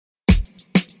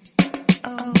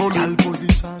Girl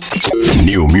position.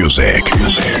 New Music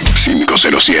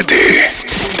 507.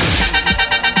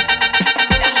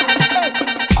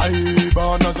 I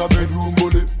born as a bedroom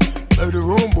bully.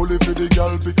 Bedroom bully for the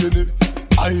girl bikini.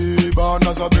 I born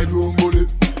as a bedroom bully.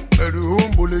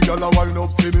 Bedroom bully, girl a wine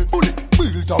up for me. Bully,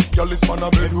 built up, girl is man a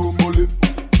bedroom bully.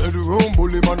 Bedroom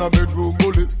bully, man a bedroom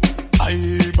bully.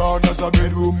 I born as a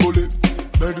bedroom bully.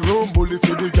 Bedroom bully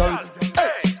for the girl.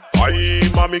 Ay,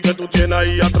 mami, que tú tienes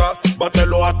ahí atrás,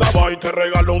 bátelo hasta abajo y te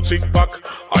regalo un six pack.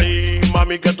 Ay,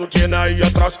 mami, que tú tienes ahí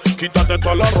atrás, quítate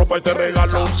toda la ropa y te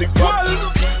regalo un six pack.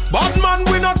 Bad man,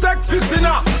 we no take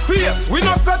piscina. Face, we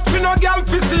no set for no gal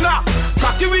piscina.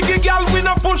 Cocky wiggy gal, we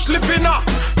no push lipina.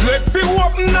 Leg fi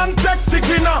open and take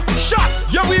stickina. Shot,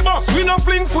 yeah we boss, we no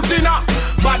fling footina.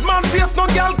 Bad man face, no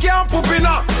gal can't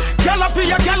poopina. Gala fi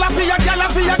ya, gala fi ya, gala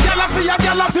fi ya, gala fi ya,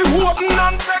 gala fi open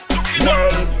and take tukina.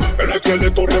 El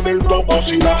esqueleto reventó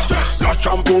bocina, la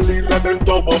champoli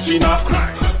reventó bocina,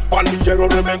 pandillero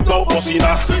reventó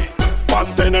bocina,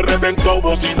 Pantene reventó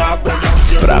bocina.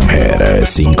 Franger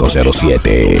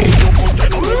 507. El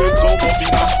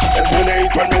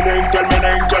meneito, el meneito, el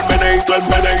meneito, el meneito, el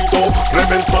meneito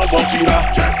reventó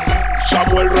bocina.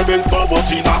 Samuel reventó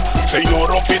bocina,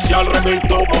 señor oficial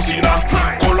reventó bocina.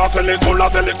 Con la tele, con la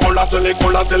tele, con la tele,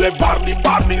 con la tele, Barney,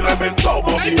 Barney reventó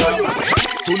bocina.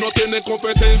 Tú no tienes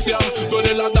competencia, tú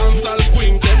eres la danza al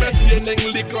queen. Que me tienen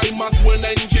licra y más buena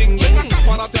en jean. Ven acá,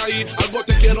 párate ahí, algo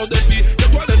te quiero decir. Que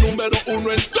tú eres número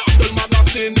uno en todo el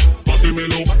magazine.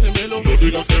 Pásemelo, pásemelo, no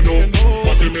digas que no.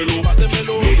 Pásemelo,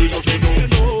 pásemelo, no digas que no.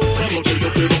 No sé, yo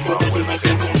quiero que no.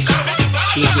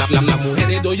 Las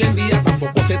mujeres de hoy en día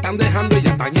tampoco se están dejando.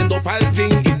 Ellas están yendo para el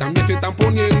gym y también se están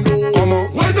poniendo como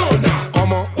buenona,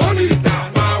 como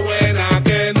bonita, más buena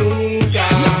que nunca.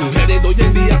 Las mujeres de hoy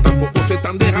en día tampoco se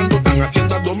están dejando. Están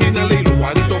haciendo abdominales y los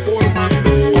cuadritos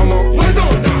formando como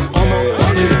buenona, como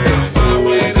bonita, más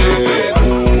buena que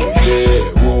nunca.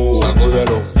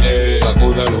 Sacúdalo,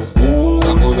 sacúdalo,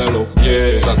 sacúdalo,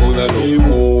 sacúdalo,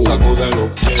 sacúdalo.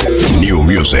 New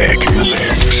Music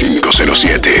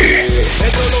 507. Eso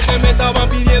es lo que me estaban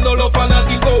pidiendo los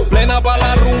fanáticos. Plena pa'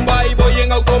 la rumba y voy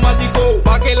en automático.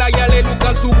 Pa' que la guía le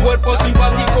luzcan su cuerpo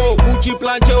simpático. Gucci,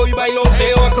 plancheo y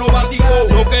bailoteo acrobático.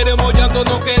 No queremos llanto,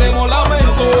 no queremos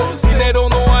lamento. Dinero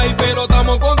no hay, pero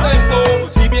estamos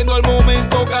contentos. Si viendo el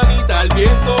momento, canita al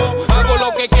viento. Hago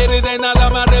lo que quiero y de nada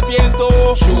me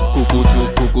arrepiento. Chucucu,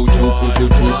 chucucu, chucucu,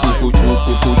 chucucu,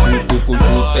 chucucu,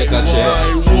 chucucu, te caché.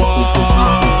 Chucucu,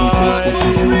 chucucu,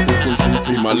 chucucu,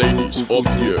 chucucu. My ladies up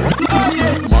here.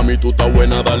 Mami, tú estás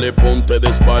buena, dale ponte de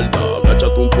espalda.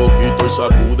 Agáchate un poquito y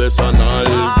sacude esa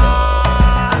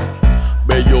nalga.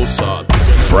 Bellosa.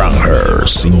 Franger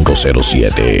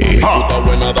 507. Tú estás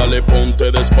buena, dale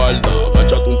ponte de espalda.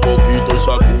 Agáchate un poquito y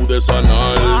sacude esa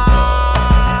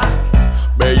nalga.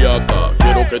 Bellaca,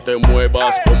 quiero que te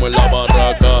muevas como en la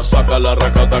barraca. Saca la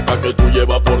racataca que tú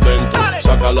llevas por dentro.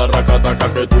 Saca la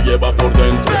racataca que tú llevas por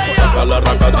dentro. Saca la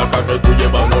racataca que tú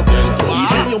llevas por dentro.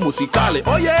 Ingenios musicales,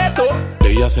 oye esto.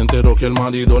 Ella se enteró que el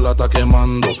marido la está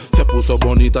quemando. Se puso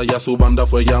bonita y a su banda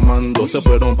fue llamando. Se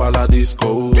fueron pa' la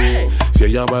disco. Si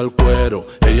ella va al cuero,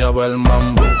 ella va al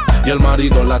mambo. Y el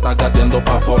marido la está gateando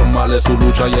pa' formarle su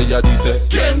lucha. Y ella dice,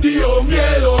 ¿quién dio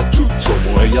miedo?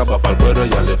 Como ella va pa'l cuero,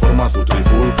 ella le forma su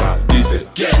trifulca. Dice,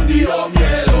 ¿quién dio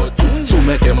miedo? Tú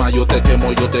me quemas, yo te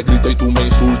quemo, yo te grito y tú me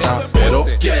insultas. Pero,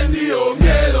 ¿quién dio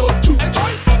miedo?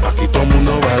 Aquí todo el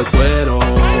mundo va al cuero.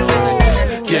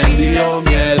 ¿Quién dio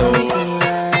miedo?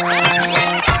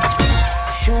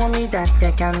 Show me that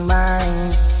they can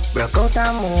mind. Broke out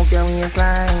and move your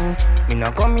waistline. Me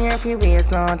no come here if you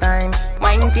waste no time.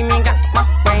 Wine to me,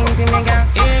 wine to me,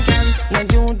 hey girl, now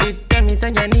you did tell me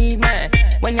say you need me.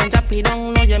 When you drop it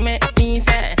down, know you make me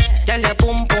say, girl your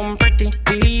pum pum pretty,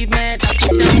 believe me.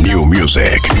 New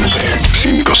Music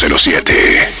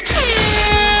 507.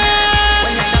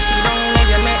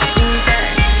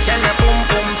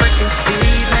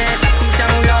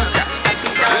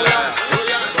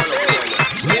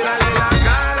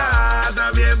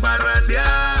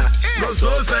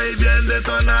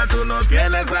 Tú no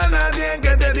tienes a nadie que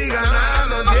te diga nada,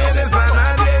 no tienes a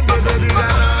nadie que te diga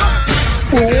nada.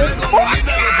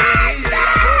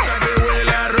 Te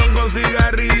huele a ron con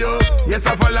cigarrillo y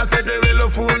esa falda se te ve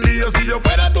los fundillos. Si yo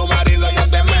fuera tu marido yo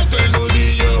te meto el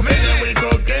nudillo. Me ves muy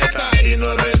coqueta y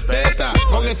no respeta.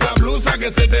 Con esa blusa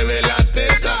que se te ve la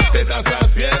teta. Te estás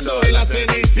haciendo la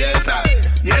cenicienta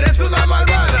y eres una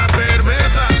malvada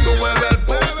perversa. Tú mueves el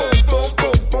pum pum pum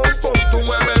pum pum pum. Tú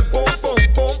mueves el pum pum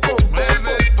pum pum.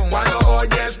 Cuando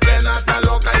oyes plena está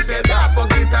loca y te da por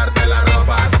quitarte la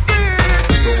ropa.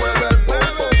 Tú mueves el pum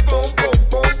pum pum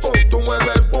pum pum. Tú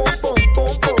mueves el pum pum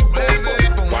pum pum.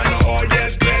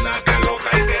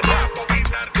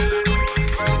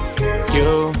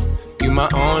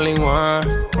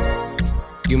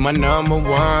 my number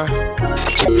one.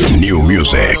 New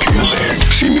Music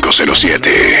 507.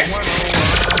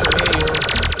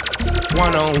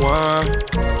 One on one,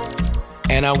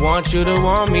 and I want you to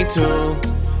want me too.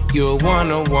 You're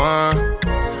one on one.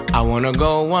 I wanna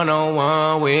go one on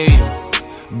one with you.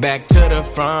 Back to the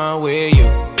front with you.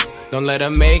 Don't let her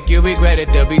make you regret it.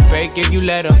 They'll be fake if you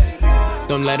let her.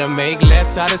 Don't let her make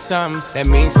less out of something that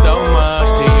means so much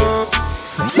to you.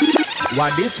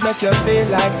 Why this make you feel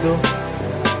like though?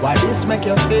 Why this make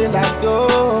you feel like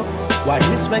though? Why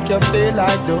this make you feel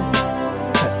like though?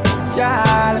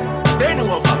 Girl,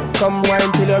 come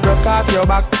wine till you broke off your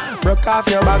back, broke off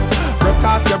your back, broke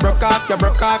off your, broke off your,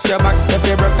 broke off your back. If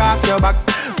you broke off your back,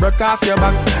 broke off your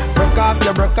back, broke off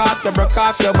your, broke off your, broke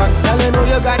off your back. Girl, you know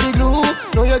you got the glue,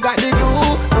 know you got the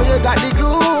glue, know you got the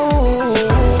glue.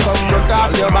 Come broke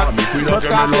off your back, broke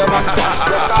off your back,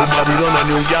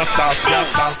 broke off your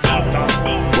back.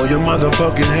 Put your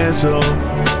motherfucking hands up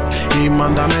y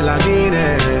mándame la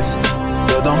Guinness.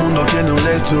 Todo mundo tiene un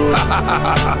Lexus.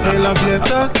 En la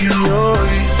fiesta aquí hoy,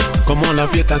 como la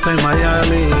fiesta está en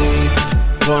Miami,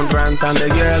 con Rantan de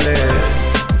Yele.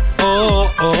 Oh,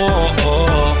 oh,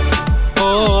 oh,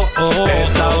 oh, oh.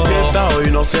 Esta fiesta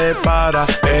hoy no se para.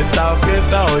 Esta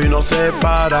fiesta hoy no se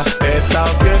para. Esta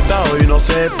fiesta hoy no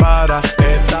se para.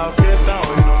 Esta fiesta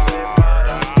hoy no se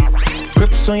para.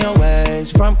 Grips on your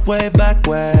ways, front way, back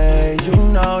way. You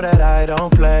know that I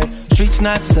don't play. Streets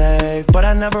not safe, but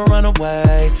I never run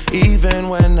away, even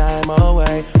when I'm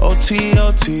away. OT,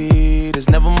 OT, there's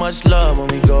never much love when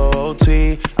we go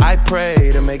OT. I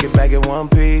pray to make it back in one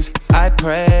piece. I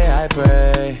pray, I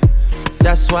pray.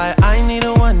 That's why I need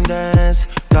a one dance.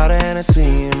 Got a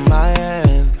Hennessy in my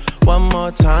hand. One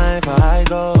more time before I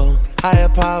go. Higher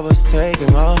powers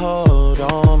taking a hold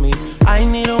on me. I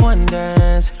need a one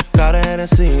dance. Got a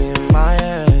Hennessy in my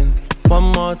hand.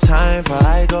 One more time before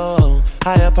I go.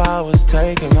 Higher powers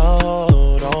taking a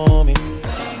hold on me.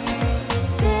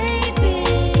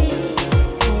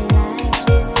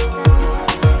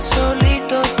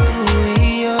 Solitos tú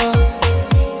y yo,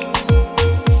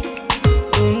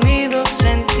 unidos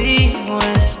sentimos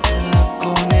esta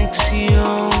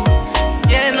conexión,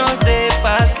 llenos de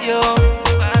pasión,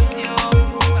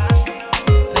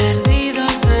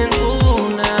 perdidos en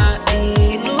una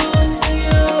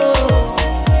ilusión.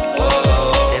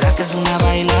 ¿Será que es una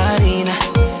bailarina?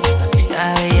 La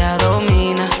pista ella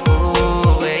domina.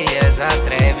 Ella es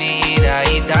atrevida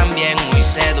y también muy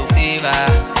seductiva.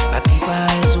 La tipa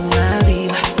es una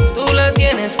diva, tú la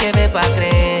tienes que ver pa'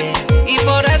 creer, y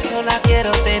por eso la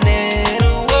quiero tener.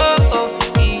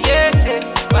 Y yeah,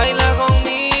 baila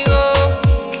conmigo,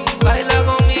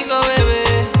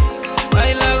 bebé,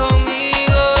 baila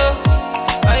conmigo,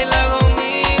 bailando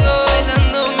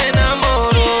me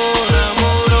enamoro,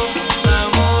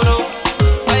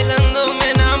 bailando me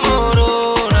enamoro,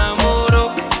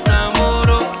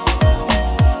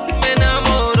 me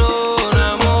enamoro,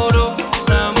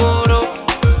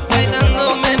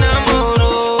 bailando me enamoro,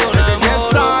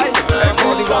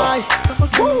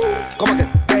 ¿Cómo que?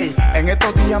 Hey, en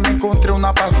estos días me encontré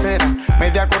una parcera,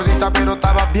 media gordita pero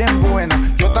estaba bien buena.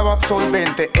 Yo estaba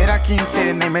absorbente, era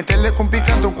quincena y meterle con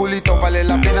picante un culito vale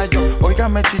la pena. Yo,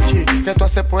 óigame chichi, ¿qué tú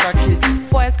haces por aquí?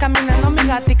 Pues caminando mi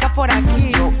gatica por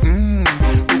aquí. Yo,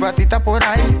 tu gatita por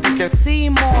ahí. ¿Y que? Sí,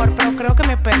 amor, pero creo que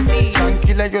me perdí.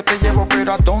 Tranquila, yo te llevo,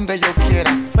 pero a donde yo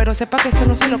quiera. Pero sepa que esto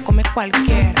no se lo come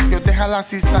cualquiera. Yo deja la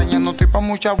cizaña, no estoy pa'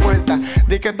 mucha vuelta.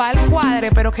 Di que va al cuadre,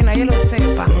 pero que nadie lo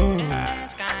sepa.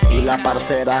 Y la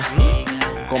parcera,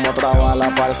 como traba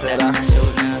la parcera.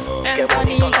 Qué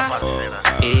bonito la parcera.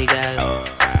 Hey girl,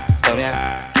 come here,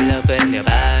 you love when you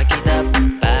back it up,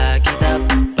 back it up,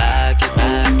 back it,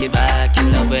 back it, back it.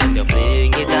 Love when you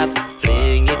fling it up,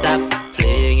 fling it up,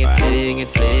 fling it, fling it,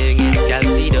 fling it. Girl,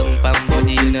 sit down pam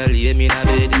body, you know lay me in a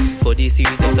bed. Body sweet,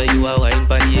 so you a wine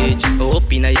pon the edge.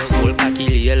 Up inna your whole cocky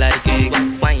lay like egg.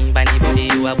 Wine pon the body,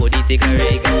 you a body take a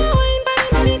reg. Wine pon the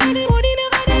body, 'cause the body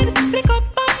never dead. Flick up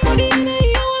pam body inna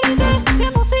your whole bed.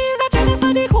 Your pussy is a treasure, so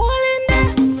the hole in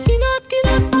there. Kill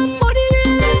up pam body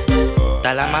belly.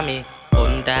 Tala mami,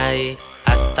 punta ahí.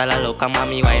 Hasta la loca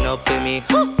mami, wine up for me.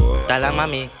 Tala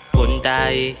mami, punta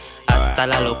ahí. Hasta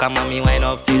la loca mami, wine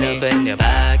up for me. When you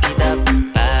back it up,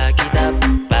 back it up,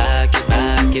 back it,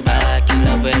 back it, back it.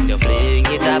 Love when you fling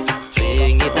it up,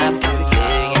 fling it up,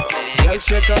 fling it, fling it.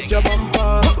 Shake up your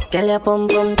bumper. Tell your pum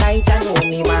pum tight and know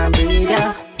me want breathe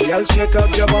ya. Girl, shake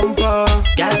up your bumper.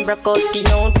 Girl, broke out skin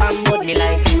out pam body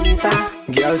like Lisa.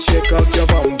 Girl, shake up your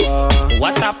bumper.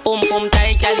 What a pum pum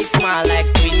tight, girl, it small like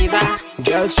tweezer.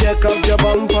 Girl, shake up your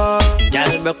bumper.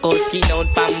 Girl, broke out skin out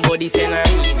pam body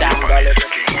senorita.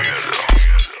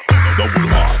 Double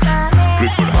hot,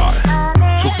 triple hot,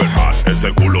 super super hot.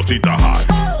 Este culo sí está hot.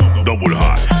 Double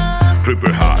hot,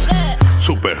 triple hot,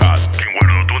 super hot.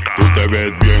 Tú te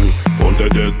ves bien, ponte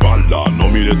de espalda. No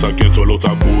mires a quien solo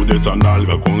sacude esa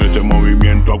nalga. Con ese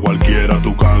movimiento a cualquiera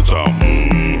tú cansas.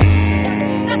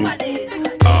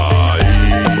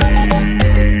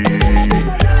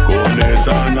 Con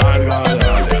esa nalga,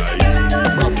 dale ahí.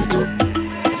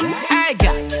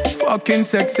 Fucking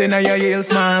sexy now your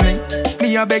heels, mommy.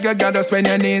 Me a beg you, girl, just when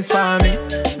your knees for me.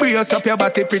 Brace up your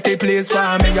body, pretty please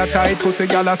for me. Your tight pussy,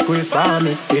 girl, a squeeze for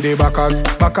me. Hit the backers,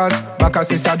 backers,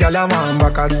 backers is a girl a man.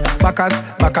 Backers, backers,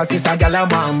 backers is a girl a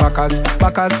man. Backers,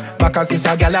 backers, backers is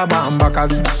a girl a man.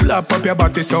 Backers, slap up your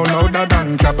body so louder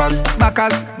than clappers.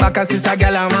 Backers, backers is a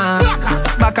girl a man.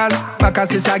 Backers,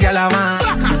 backers is a girl a man.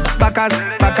 Backers,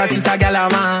 backers is a girl a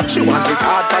man. She want it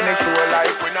hard on the floor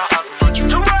like we not have much.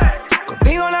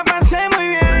 Contigo la pasé muy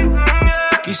bien.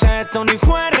 Quizá esto ni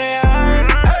fue real.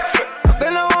 No te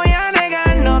lo voy a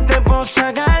negar, no te puedo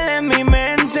sacar de mi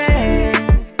mente.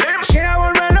 Quisiera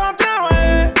volver otra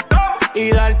vez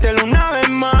y dártelo una vez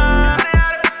más.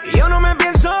 Y yo no me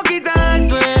pienso quitar,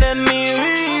 tú eres mi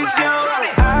vicio.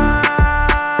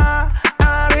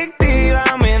 Adictiva,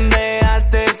 me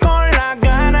dejaste con las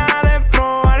ganas de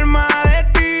probar más de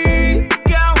ti.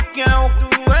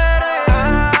 Tú eres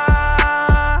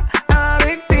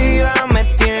adictiva, me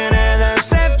tienes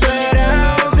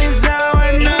desesperado sin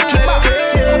saber nada de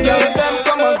ti.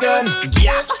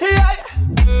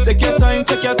 Take your time,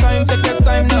 take your time, take your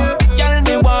time now. Girl,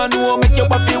 me want to make your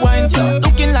body wine so.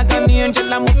 Looking like an angel,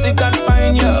 la música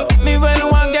find you. Me well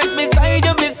want get beside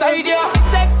you, beside you.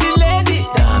 Sexy lady,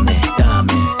 dame, dame.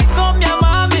 Come here,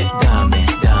 mami, dame,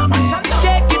 dame.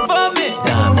 Shake it for me,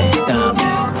 dame, dame.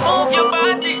 Move your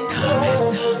body,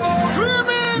 dame,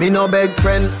 dame. Me no beg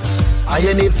friend,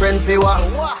 I need friend for what?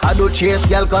 I do chase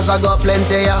girl cause I got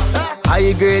plenty ya.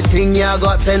 I great thing ya,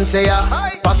 got sense ya.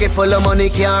 Pocket full of money,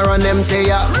 can't run empty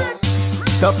ya.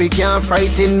 Stuffy can't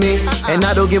frighten me, and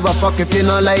I don't give a fuck if you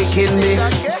not liking me.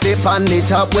 Step on the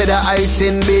top with the ice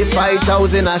in me.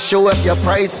 5,000 I show if you're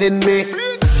pricing me.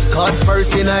 God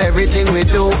first in everything we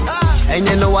do, and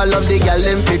you know I love the gal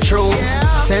them for true.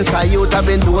 Since I youth I've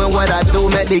been doing what I do.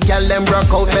 Make the gal them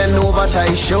rock out, bend over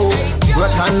tie show.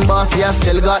 Rotten boss, yeah,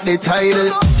 still got the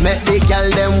title. Make the gal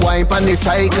them wipe on the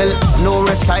cycle. No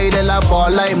recital, I ball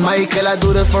like Michael. I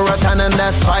do this for Rotten and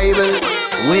that's Bible.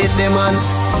 Wait the man,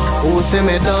 who see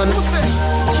me done?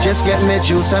 Just get me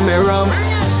juice and me rum.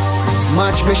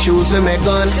 Match me shoes with me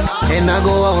gun. And I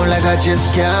go out like I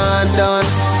just can't done.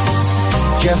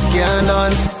 Just can't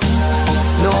done.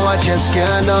 No, I just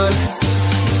can't done.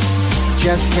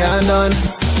 Just can't done.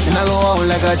 And I go out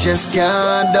like I just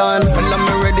can't done. Well,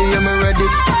 I'm ready, I'm ready.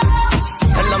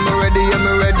 Well, I'm ready, I'm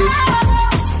ready.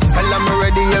 Well, I'm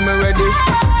ready, I'm ready.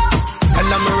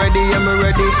 Well, I'm ready, I'm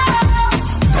ready.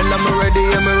 Well, I'm ready,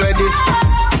 I'm ready.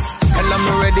 Well, I'm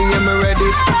ready, I'm ready.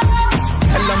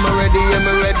 Well, I'm ready, I'm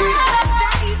ready.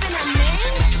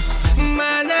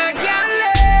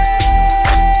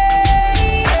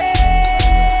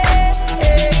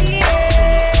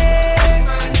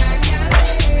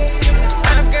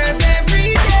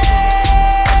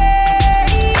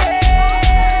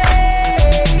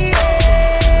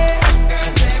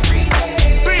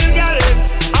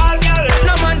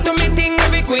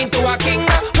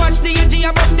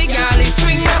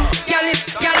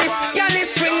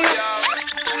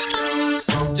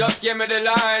 Give me the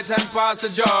light and pass the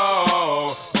joe.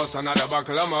 What's another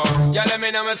buckle of more? Yeah, let me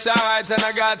know my sights and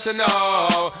I got to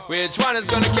know which one is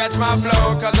gonna catch my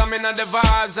flow. Cause I'm in the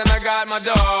vibes and I got my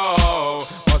dough.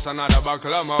 What's another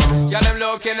buckle of more? Yeah, them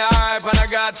looking hype and I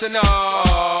got to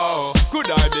know. Could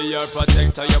I be your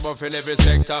protector? You're buff in every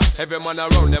sector. Every man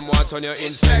around them wants on your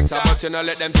inspector. But you know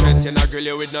let them threaten, I grill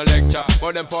you with no lecture.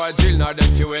 But them for a drill, now them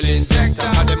fuel injector.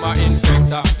 And them are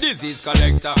infector, disease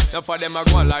collector. Now for them I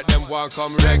go like them want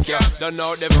come wreck ya. Don't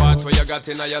know the part where you got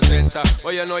in your center.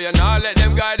 But you know you not let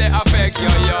them guys they affect you,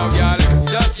 yo, girl.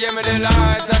 Just give me the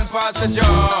light and pass the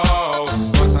joe.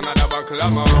 What's another buckle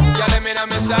of more? Girl, let me know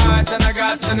my sights and I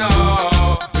got to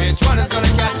know which one is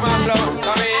gonna catch my flow.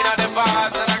 Come in at the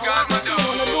vibes and I got my dough.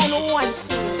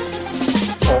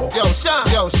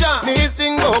 Yo, Sean, me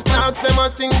sing bout knocks, them a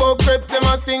sing bout crepe, them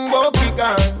a sing bout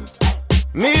kickers.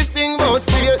 Me sing bout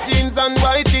straight jeans and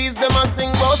white tees, them a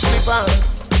sing bout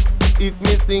slippers. If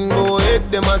me sing bout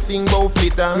head, them a sing bout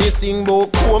flitter. Me sing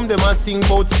bout comb, them a sing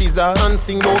bout scissor. And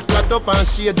sing bout flat up and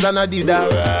shades and a dida.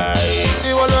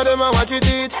 The one of them a watch it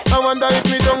eat. I wonder if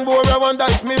me tongue bore, I wonder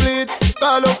if me bleed.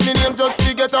 Call up me name just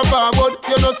to get a forward.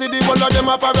 You know see the one of them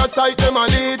a parasite, them a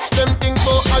leech. Them think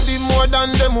bout a the more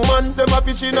than them woman. Them a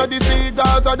fish in a the sea,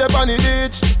 cause a the panny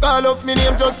beach. Call up me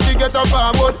name just to get a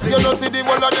forward. You know see the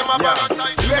one of them a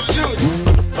parasite. Let's do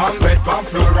it. Pump bed, pump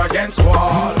floor against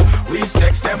wall. We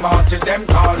sex them out till them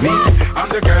call me.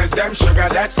 And the girls them sugar,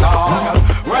 that's all.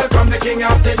 Welcome the king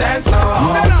of the dance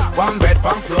hall. Pump bed,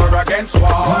 pump floor against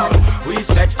wall. We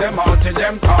sex them out till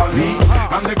them call me.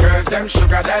 And the girls them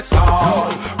sugar, that's all.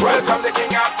 Welcome the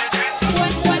king of the dance hall.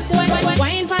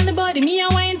 Wine pon the body, me a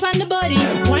wine pon the body.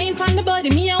 Wine pon the body,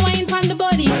 me a wine pon the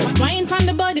body. Wine pon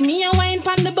the body, me a wine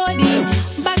pon the body.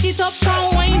 Back it up,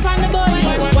 come wine pon the body.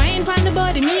 Wine pon the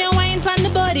body, me a wine pon the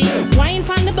body. Wine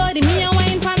pon the body, me a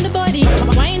wine pon the body.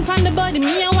 Wine pon the body,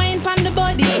 me a wine pon the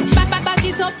body. Back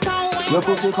it up, come wine. Your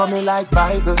pussy coming like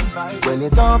Bible. When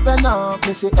it open up,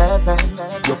 me see heaven.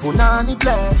 Your punani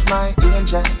bless my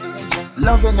angel.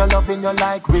 Loving you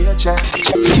like Rachel.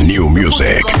 New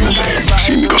Music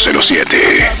 507.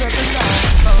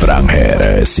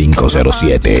 Franger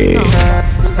 507.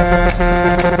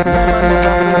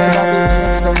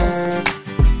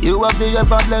 You have the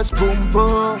ever blessed boom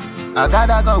boom. I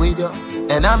gotta go with you,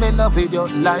 and I'm in love with you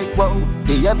like wow.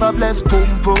 The ever blessed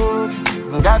boom boom.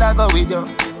 Gotta go with you,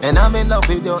 and I'm in love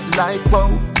with you like wow.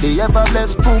 The ever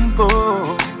blessed boom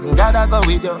boom. Gotta go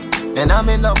with you, and I'm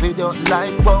in love with you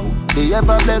like wow. The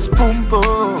ever blessed boom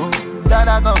boom.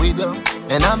 Gotta go with you,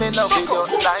 and I'm in love with you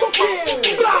like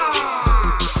wow.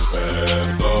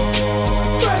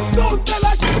 Perdón de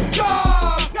la chica,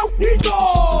 Neuquito.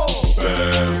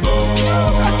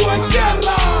 Perdón, a tu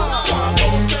tierra. Cuando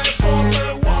se forme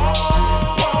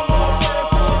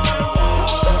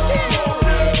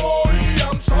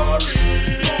I'm sorry.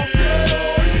 No quiero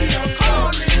y I'm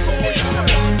sorry. Como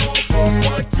hablando con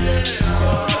cualquiera.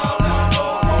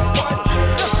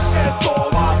 Esto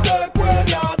va a ser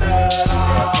cueradera.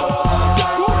 Esto va a ser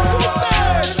cueradera.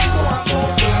 Cuando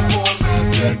se forme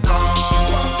tierra.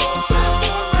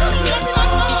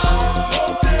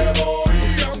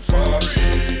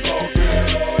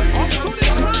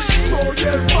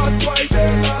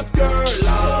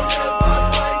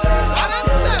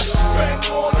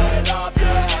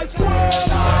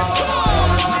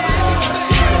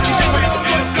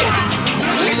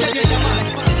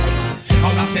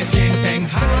 Se sienten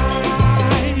high,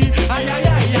 ay, ay,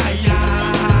 ay, ay,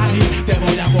 ay, te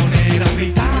voy a poner a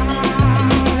gritar,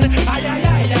 ay, ay,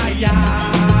 ay, ay,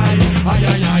 ay,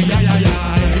 ay, ay, ay, ay,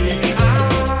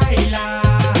 ay,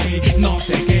 ay, no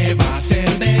sé qué va a ser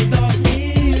del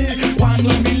 2000,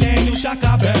 cuando el milenio se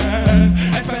acabe,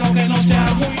 espero que no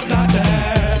sea muy tarde.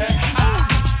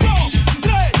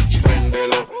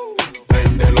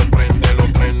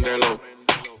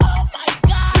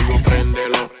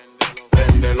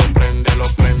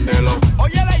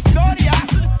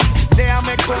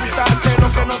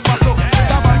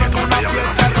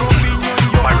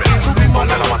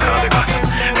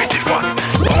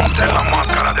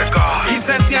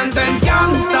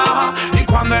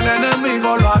 El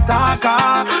enemigo lo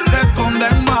ataca, se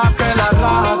esconden más que las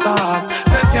ratas.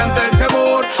 Se siente el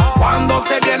temor cuando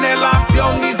se viene la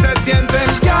acción y se siente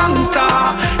el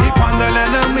gangsta. Y cuando el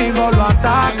enemigo lo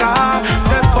ataca,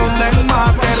 se esconden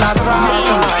más que las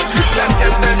ratas. Se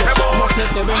siente el temor. No se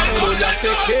te ve, pero ya sé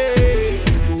que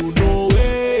tú no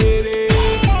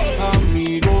eres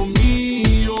amigo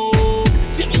mío.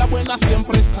 Si en la buena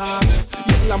siempre estás y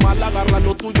en la mala agarra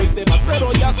lo tuyo y te vas,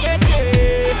 pero ya sé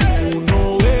que tú no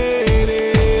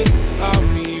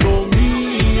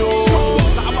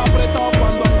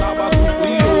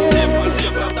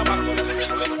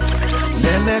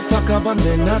acaban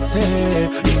de nacer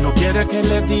y no quiere que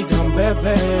le digan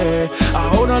bebé.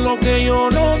 Ahora lo que yo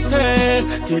no sé,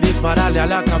 si dispararle a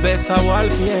la cabeza o al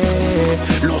pie.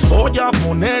 Los voy a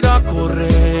poner a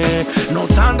correr, no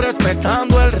están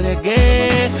respetando el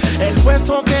reggae. El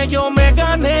puesto que yo me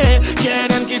gané,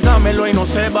 quieren quitármelo y no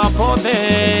se va a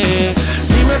poder.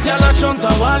 Dime si a la chonta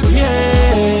va al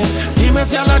pie, dime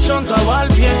si a la chonta va al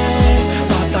pie.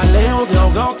 Pataleo de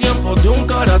ahogado, tiempo de un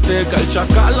karateca. El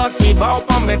chacal activado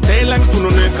pa' meterla en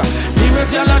tu neca. Dime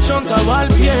si a la chonta va al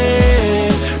pie,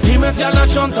 dime si a la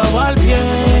chonta va al pie.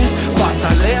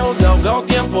 Pataleo de ahogado,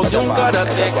 tiempo de un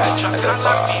karateca. El chacal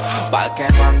activado. Pa'l que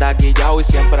no anda guillao y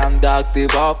siempre anda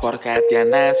activo, porque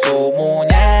tiene su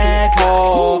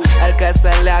muñeco. El que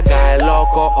se le haga el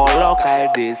loco o loca, él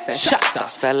dice chata,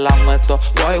 se la meto.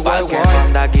 Pa'l que no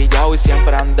anda guillao y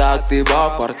siempre anda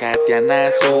activo, porque tiene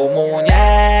su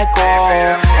muñeco.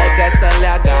 El que se le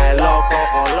haga el loco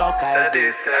o loca, él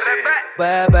dice: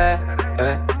 bebé,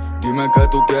 dime qué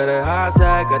tú quieres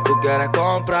hacer, qué tú quieres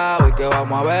comprar, hoy que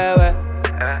vamos a beber.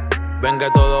 Ven que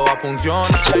todo va a funcionar.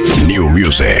 New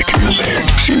Music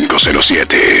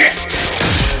 507.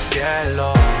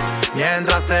 Cielo,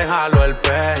 mientras te jalo el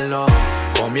pelo,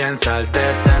 comienza el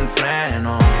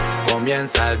desenfreno,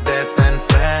 comienza el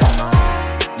desenfreno.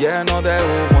 Lleno de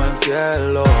humo el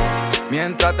cielo,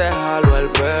 mientras te jalo el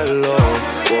pelo,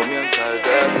 comienza el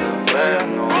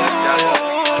desenfreno.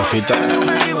 Rafita,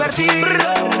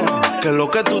 que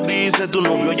lo que tú dices, tu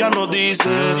novio ya no dice.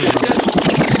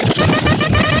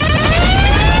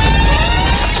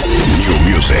 New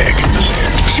Music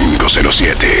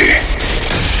 507.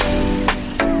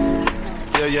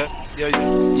 Yeah.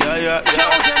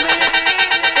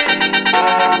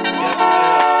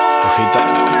 Rafita,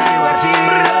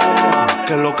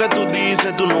 que lo que tú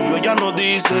dices, tu novio ya no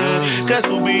dice. Que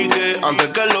subí que antes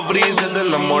que lo frise,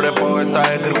 del amor pues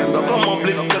estás escribiendo como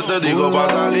plico. Que te digo va a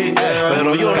salir,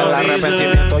 pero yo no el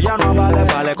arrepentimiento ya no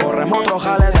vale, corremos otro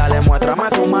jale, dale, muéstrame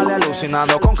tu mal,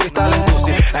 alucinando con cristales, tú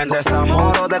sí, en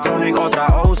desamoro de crónico, otra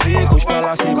OC, kush para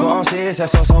la psicosis,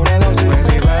 eso sobredosis,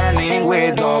 burning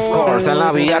with of course, en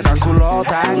la vía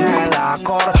capsulota, en el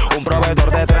acor, un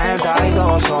proveedor de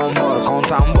 32 hombros con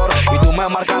tambor, y tú me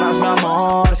marcarás mi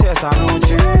amor, si esta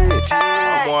noche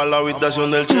vamos a la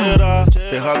habitación del chera,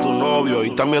 deja tu novio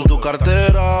y también tu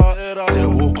cartera, te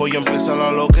busco y empieza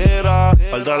la loquera,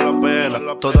 valdrá la pena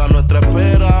toda nuestra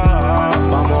espera.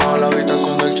 Vamos a la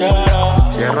habitación del chera,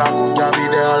 cierra con llave y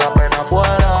deja la pena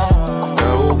afuera, te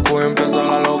busco y empieza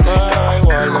la loquera, y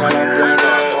valdrá la pena.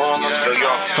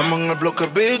 Estamos en el bloque,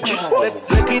 bitch.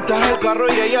 Le quitas el carro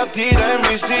y ella tira en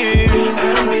bici.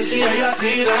 Ella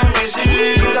tira en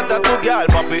bici. Quítate a tu guial,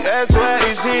 papi, eso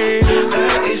es easy.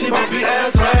 Easy, papi,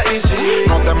 eso es easy.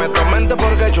 No te meto mente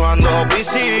porque yo ando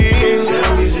busy.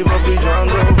 Easy, papi, yo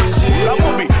ando busy. La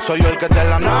mami, soy yo el que te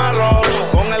la narro.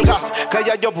 Con el gas, que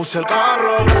ya yo puse el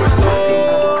carro.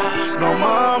 No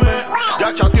mames,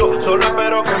 ya chateó, solo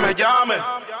espero que me llame.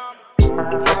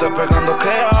 No te pegando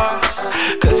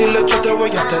que si le echo te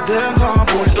voy a te deja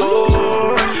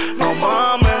bulto. No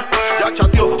mames, ya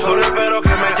chateó, solo espero que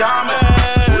me llame.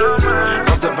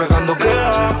 No te pegando que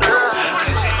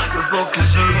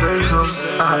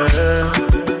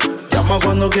llama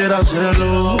cuando quieras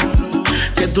hacerlo,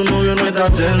 que tu novio no está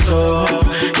atento.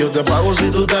 Yo te pago si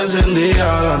tú te encendías.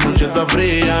 La noche está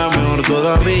fría, mejor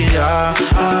todavía.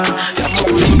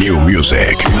 New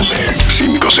Music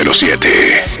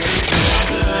 507.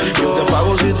 Yo te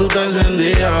pago si tú te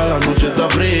encendías. La noche está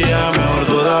fría, mejor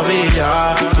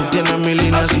todavía. Tú tienes mi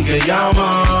línea, así que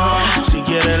llama. Si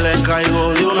quieres le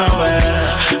caigo de una vez.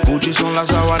 Gucci son las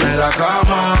sábanas en la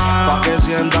cama, pa' que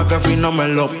sienta que fino me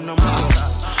lo.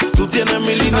 Tú tienes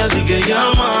mi línea, así que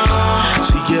llama.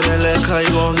 Si quieres le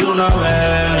caigo de una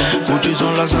vez. Gucci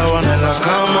son las sábanas en la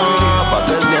cama, pa'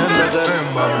 que sienta que eres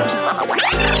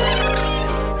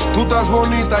Tú estás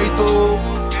bonita y tú,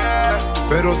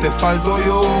 pero te falto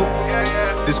yo.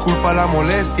 Disculpa la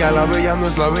molestia, la bella no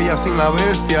es la bella sin la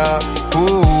bestia.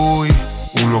 Uy,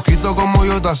 un loquito como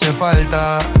yo te hace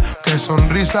falta. Que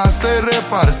sonrisas te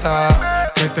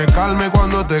reparta, que te calme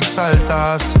cuando te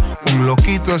exaltas. Un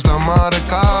loquito es la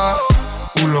marca.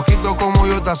 Un loquito como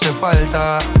yo te hace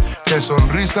falta. Que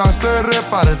sonrisas te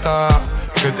reparta,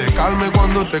 que te calme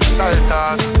cuando te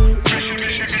exaltas.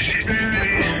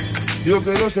 Yo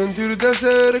quiero sentirte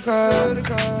cerca,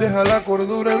 deja la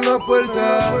cordura en la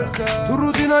puerta. Tu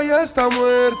rutina ya está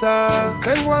muerta,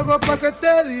 tengo algo pa' que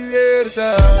te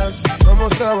diviertas.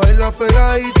 Vamos a bailar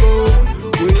pegadito.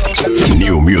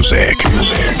 New Music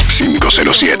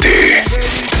 507.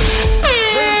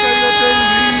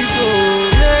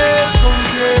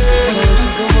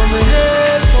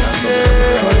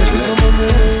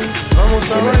 Vamos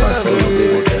a bailar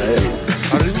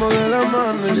al ritmo del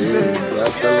amanecer.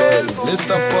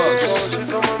 Mr. Fox, you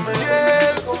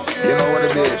know what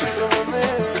it is.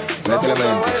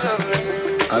 Netamente,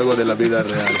 algo de la vida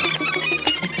real.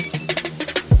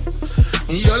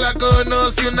 Yo la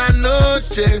conocí una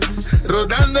noche,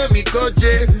 rodando en mi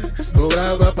coche.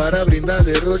 Cobraba para brindar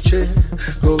derroche,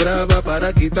 cobraba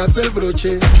para quitarse el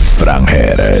broche.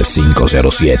 Franger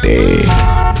 507.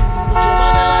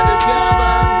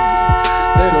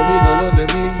 Pero vino donde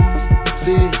mí,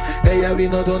 sí, ella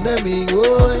vino donde mí,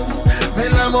 hoy. Me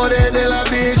enamoré de la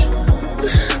bitch,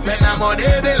 me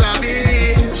enamoré de la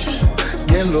bitch.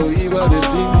 ¿Quién lo iba a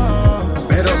decir?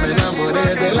 Pero me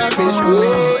enamoré de la bitch,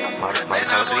 hoy.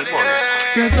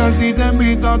 ¿Qué tal si te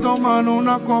invito a tomar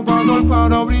una copa dol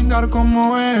para brindar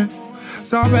como es?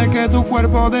 Sabes que tu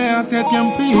cuerpo de hace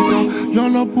tiempito yo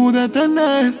lo pude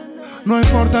tener. No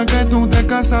importa que tú estés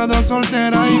casada o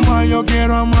soltera, igual yo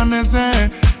quiero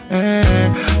amanecer.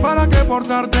 ¿Para qué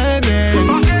portarte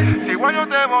bien? Si igual yo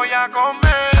te voy a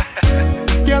comer.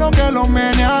 Quiero que lo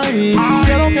mene ahí,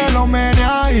 quiero que lo mene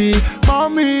ahí,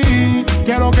 mami.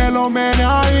 Quiero que lo mene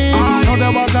ahí, no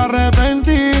te vas a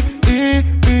arrepentir.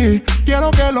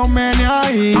 Quiero que lo mene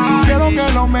ahí, quiero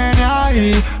que lo mene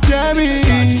ahí,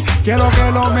 baby. Quiero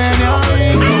que lo mene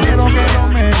ahí, quiero que lo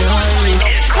mene ahí.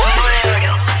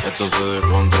 Esto se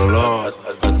descontroló,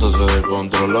 esto se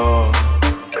descontroló.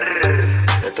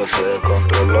 Esto se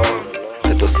descontroló,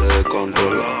 esto se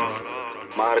descontroló.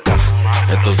 Marca.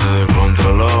 Esto se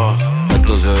descontroló,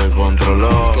 esto se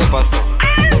descontroló. ¿Qué pasó?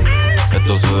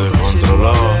 Esto se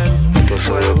descontroló, esto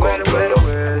se descontroló.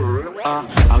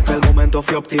 Aquel momento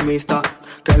fui optimista,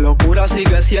 que locura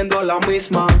sigue siendo la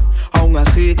misma. Aún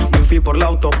así me fui por la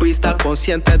autopista,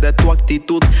 consciente de tu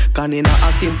actitud canina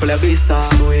a simple vista.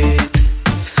 Sweet,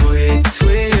 sweet,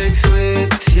 sweet,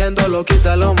 sweet, siendo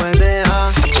loquita lo menea.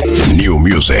 New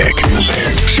Music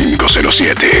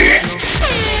 507.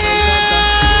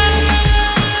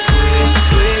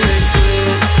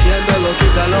 Siendo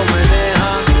loquita lo menea.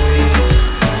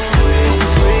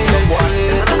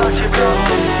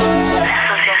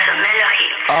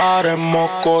 Haremos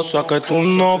cosas que tú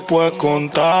no puedes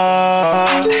contar.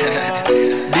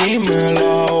 Dime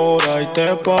la hora y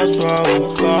te paso a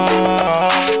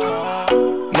buscar.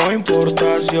 No importa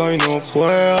si hoy no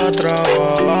fue a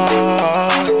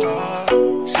trabajar.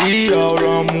 Si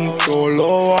habla mucho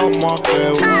lo vamos a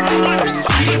quebrar.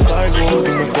 Si caigo,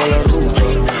 dime cuál es ruta.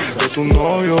 De tu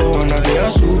novio a nadie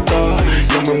asusta.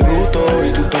 Yo me embruto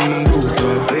y tú también embrutas.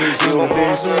 Y vos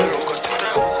dices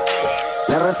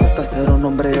la receta cero, un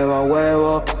hombre lleva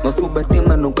huevo. No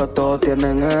subestimes, nunca todos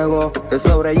tienen ego. Te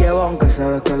sobrellevo aunque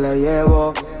sabes que le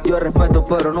llevo. Yo respeto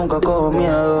pero nunca cojo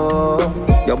miedo.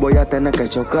 Yo voy a tener que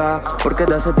chocar, porque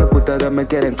de hace tiempo ustedes me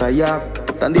quieren callar.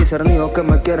 Tan discernidos que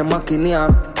me quieren maquinear.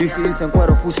 Y si dicen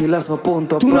cuero, fusilazo,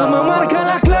 punto. Tu mamá marca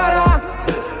la clara.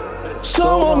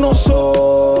 ¿Son o no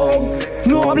son?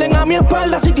 No hablen a mi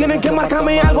espalda, si tienen que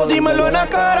marcarme algo, dímelo en la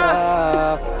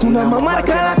cara. Tu mamá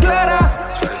marca la clara.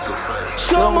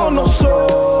 ¿Son o no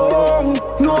son?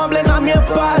 No hablen a mi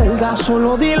espalda,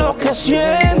 solo di lo que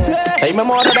sientes. Hey, me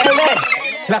muero, baby.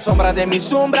 La sombra de mi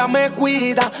sombra me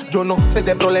cuida. Yo no sé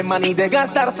de problema ni de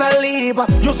gastar saliva.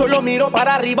 Yo solo miro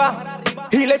para arriba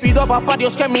y le pido a papá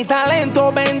Dios que mi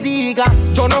talento bendiga.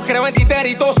 Yo no creo en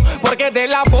titeritos, porque de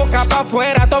la boca para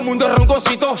afuera todo el mundo es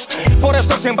roncosito. Por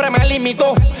eso siempre me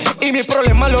limito y mis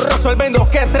problemas los resuelven dos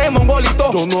que tres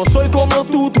mongolitos. Yo no soy como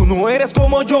tú no eres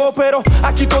como yo, pero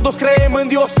aquí todos creemos en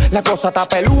Dios. La cosa está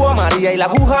pelúa, María y la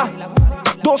aguja.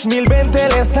 2020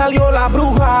 le salió la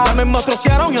bruja. Ya me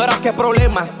mostrociaron y ahora qué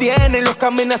problemas tienen. Los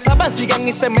caminos saben, siguen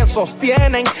y se me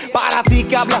sostienen. Para ti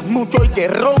que hablas mucho y que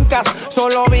roncas,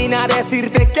 solo vine a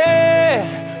decirte que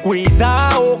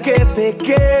cuidado que te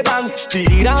quedan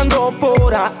tirando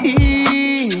por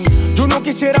ahí. Yo no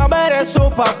quisiera ver eso,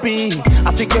 papi,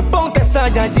 así que ponte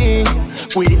Saiyajin.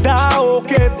 Cuidado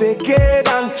que te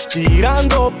quedan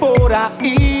tirando por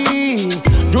ahí.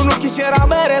 Yo no quisiera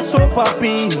ver eso,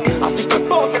 papi, así que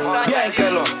ponte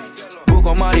Saiyajin.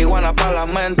 Busco marihuana para la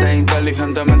mente,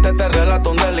 inteligentemente te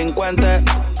relato un delincuente.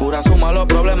 Pura suma, los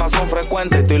problemas son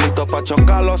frecuentes. Estoy listo pa'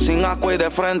 chocarlos sin asco y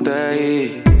de frente.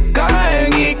 Y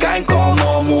caen y caen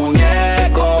como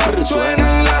muñecos.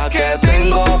 Suenan las que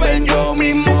tengo, ven yo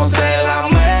mismo se la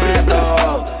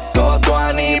meto. Toto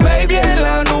Ani baby en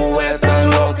la nube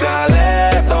están los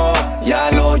caletos.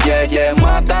 Ya los yeyes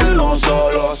matan, no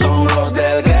solo son los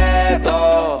del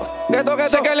gueto. Gueto que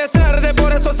sé que les arde,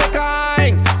 por eso se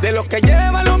caen. De los que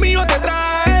llevan lo mío te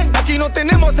traen. Aquí no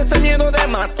tenemos ese miedo de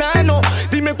matarnos.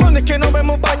 Dime cuándo es que nos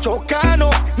vemos pa'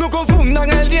 chocarnos. No confundan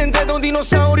el diente de un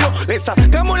dinosaurio. Le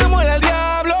sacamos la muela al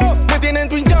diablo. Me tienen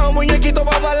pinchado, muñequito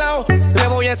pa' balao. Le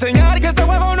voy a enseñar que este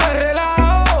juego no es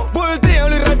relajo.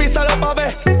 Voltealo y revísalo pa'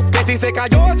 ver que si se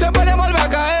cayó se puede volver a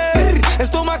caer.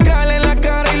 Estomacal en la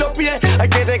cara y los pies, hay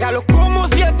que dejarlo como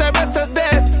 7 veces de.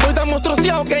 Estoy tan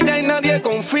monstruoso que ya en nadie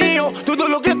confío. Todo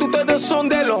lo que tú te des son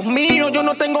de los míos. Yo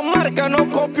no tengo marca, no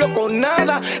copio con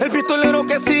nada. El pistolero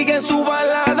que sigue en su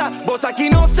balada. Vos aquí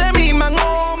no se miman,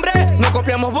 hombre. No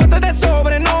copiamos voces de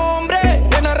sobrenombre.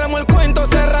 Ya narramos el cuento,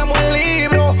 cerramos el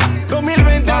libro.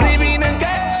 2020, adivinen qué.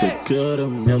 si quieres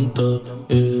miente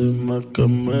y dime que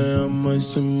me amas y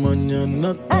si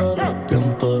mañana te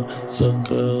arrepientes. Se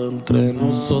queda entre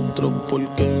nosotros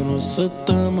porque no se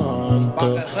te mente.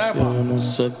 Yo no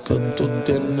sé qué tú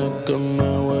tienes que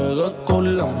me juegas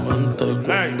con la mente.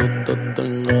 Cuando te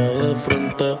tenga de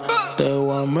frente te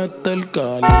voy a meter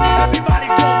caliente.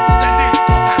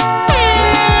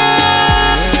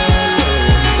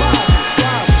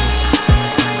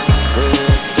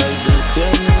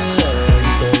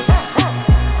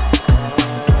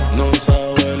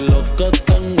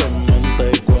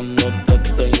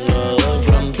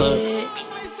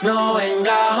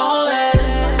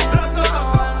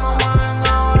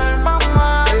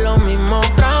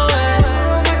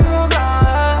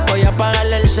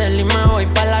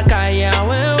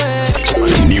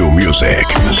 Music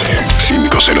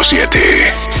 507.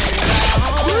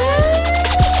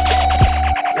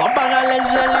 Voy a apagarle el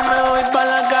cel y me voy pa'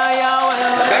 la calle,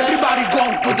 everybody go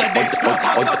to the disco.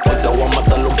 Hoy te voy a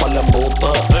meterle un par de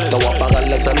embustes. Te voy a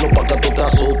apagarle el celu pa' que tú te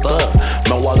asustes.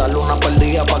 Me voy a darle una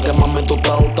perdida pa' que mami tú te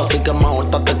ajustes. Así que mejor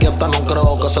estate quieta, no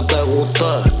creo que se te guste.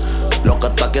 Lo que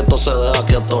está quieto se deja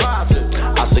quieto.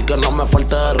 Así que no me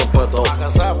falte de respeto.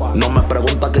 No me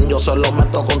pregunta quién yo se lo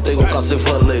meto. Contigo casi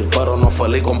feliz, pero no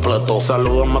feliz completo.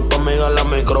 Salúdame a tu amiga la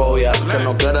microbia, que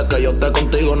no quiere que yo esté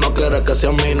contigo, no quiere que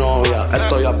sea mi novia.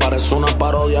 Esto ya parece una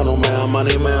parodia, no me ama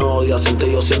ni me odia. Sin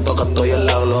ti yo siento que estoy en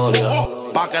la gloria.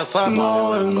 Pa' que sepa.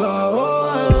 No venga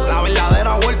hoy. La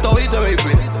verdadera vuelta, ¿viste,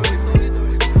 baby?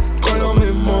 Con lo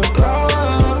mismo traje.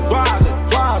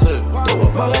 Fácil. Te voy a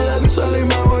apagar el cel y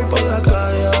me voy por la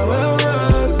calle a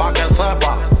beber. Pa' que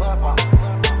sepa.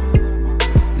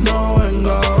 No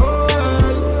venga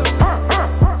hoy.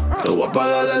 Te voy a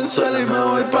apagar el cel y me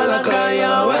voy pa' la calle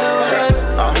a beber.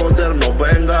 A joder no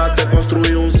venga, te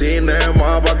construí un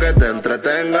cinema pa' que te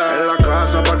entretenga. En la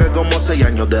casa pa' que como 6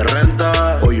 años de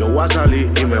renta. Hoy yo voy a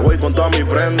salir y me voy con toda mi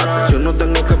prenda. Atención no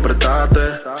tengo que prestarte,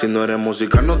 si no eres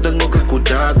música no tengo que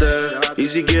escucharte. Y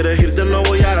si quieres irte no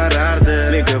voy a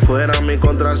agarrarte, ni que fuera mi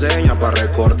contraseña pa'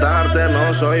 recordarte.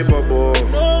 No soy bobo,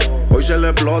 hoy se le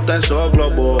explota esos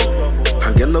globos.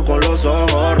 Jangueando con los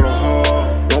ojos rojos.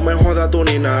 No me jodas tú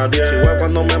ni nadie. Si voy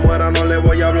cuando me muera no le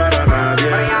voy a hablar a nadie.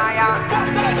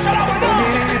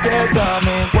 Etiqueta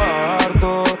mi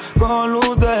cuarto con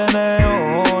luz de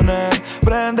neones.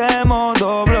 Prendemos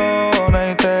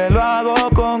doblones y te lo hago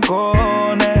con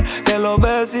cojones. Que los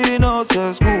vecinos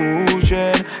se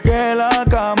escuchen, que la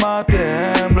cama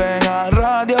tiemblen. Al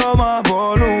radio más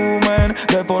volumen,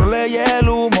 que por ley el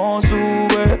humo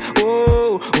sube.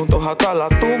 Juntos hasta la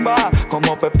tumba,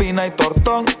 como Pepina y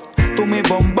Tortón. Tú mi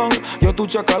bombón, yo tu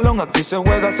chacalón. Aquí se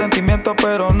juega sentimiento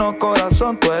pero no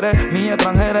corazón. Tú eres mi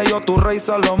extranjera y yo tu rey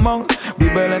Salomón.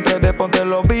 Vive el entre de ponte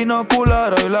los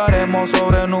binoculares. Hoy lo haremos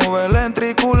sobre nubes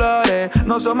lentriculares.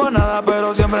 No somos nada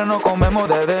pero siempre nos comemos.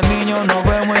 Desde niños nos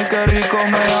vemos y qué rico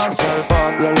me hace el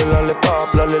pop. Lale lale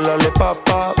pop, lale lale pop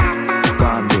pop.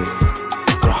 Candy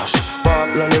Crush.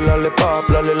 Pop, lale lale pop,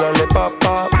 lale lale pop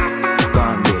pop.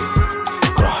 Candy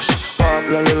Crush. Pop,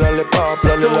 lale lale pop,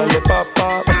 lale lale pop pop.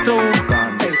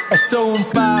 Esto es un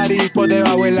party por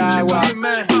debajo del agua.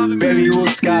 Baby,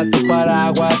 busca tu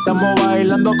paraguas. Estamos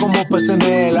bailando como peces en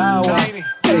el agua.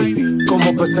 Ey,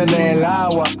 como peces en el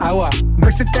agua. No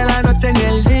existe la noche ni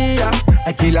el día.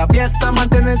 Aquí la fiesta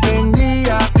mantiene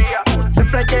encendida.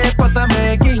 Siempre que pasa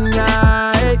me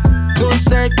guiña. Ey,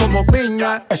 dulce como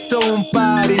piña. Esto es un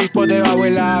party por debajo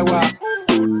del agua.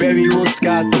 Baby,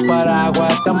 busca tu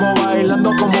paraguas. Estamos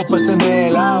bailando como peces en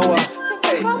el agua.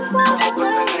 Ey, como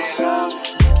peces en el agua.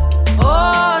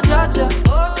 Oh, dja dja,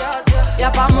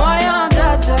 y'a pas moyen,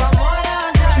 dja dja.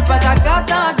 J'suis pas ta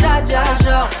cata, dja dja.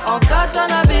 Genre, en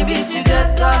katana, baby, tu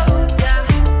get ça.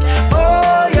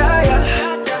 Oh, yeah.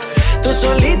 Tú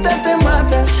solita te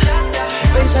matas,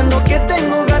 pensando que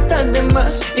tengo gatas de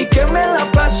más y que me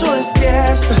la paso de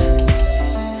fiesta.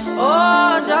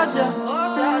 Oh, dja dja,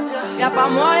 y'a pas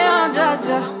moyen, dja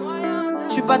dja.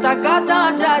 J'suis pas ta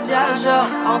cata, dja dja.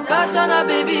 Genre, en katana,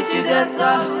 baby, tu get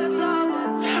ça.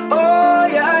 Oh,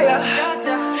 yeah.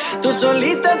 Tú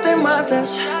solita te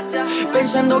matas,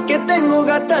 pensando que tengo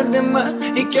gatas de más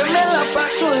y que me la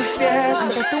paso de fiesta.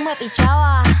 Antes tú me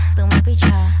pichabas,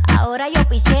 ahora yo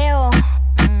picheo.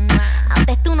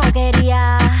 Antes tú no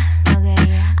querías,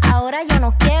 ahora yo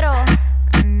no quiero.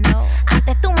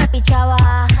 Antes tú me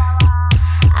pichabas,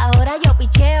 ahora yo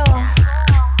picheo.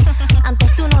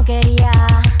 Antes tú no querías,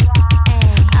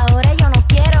 ahora yo no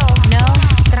quiero. No,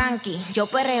 tranqui, yo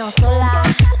perreo sola.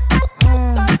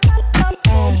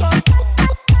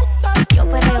 Yo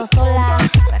perreo sola.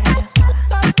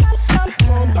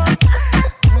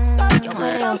 Yo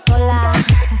perreo sola.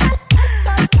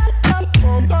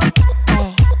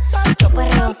 Yo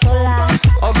perreo sola.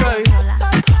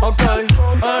 Ok,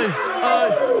 ay.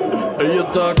 Ella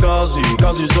está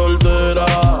casi soltera.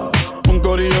 Un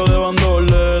corillo de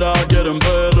bandolera. Quieren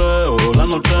perreo la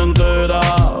noche entera.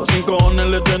 Sin cojones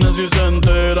le tienen si se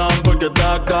enteran. Porque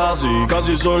está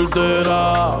casi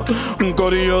soltera. Un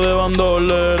corillo de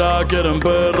bandolera. Quieren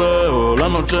perreo la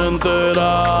noche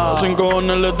entera. Sin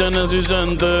cojones le tienen si se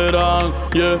enteran.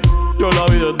 Yeah, yo la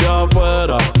vi desde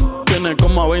afuera. Tiene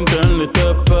como 20 en la y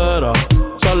te espera.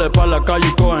 Sale pa' la calle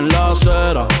y coge en la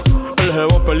acera. El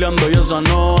jevo peleando y esa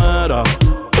no era.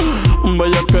 Un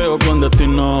bellaqueo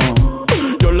clandestino.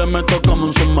 Yo le meto como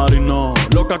un submarino.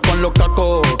 Loca con los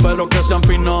cacos, pero que sean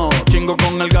finos. Chingo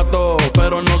con el gato,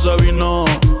 pero no se vino.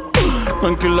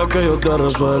 Tranquila que yo te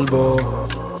resuelvo.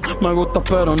 Me gusta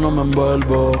pero no me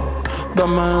envuelvo.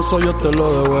 Dame eso, yo te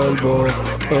lo devuelvo.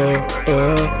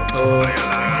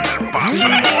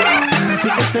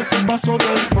 Este es el paso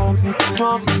del fuck,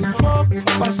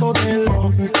 paso del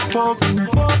fuck,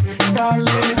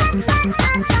 dale.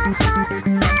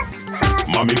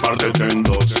 Mami, pártete en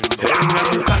dos. En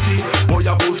el Ducati voy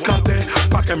a buscarte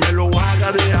pa' que me lo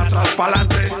haga de atrás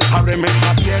pa'lante. Ábreme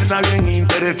esa pierna bien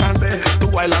interesante. Tú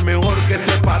bailas mejor que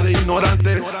este par de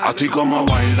ignorantes. Así como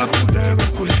baila tú te ves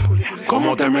cool.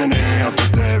 Como te menea tú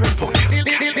te ves cool.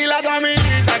 Y la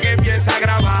dominita que empieza a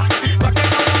grabar pa' que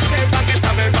todos sepan que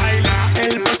sabe bailar.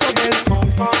 El paso del fuck,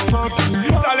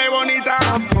 dale bonita.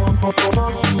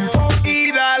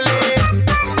 Y dale.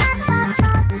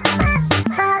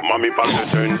 Mami,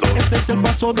 pártete en dos. Este es el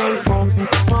paso del fuck,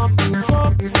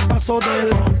 paso del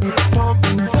fuck,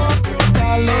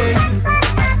 dale.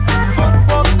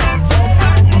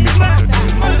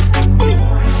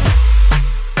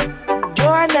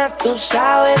 Johanna, tú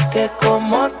sabes que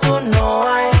como tú no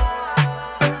hay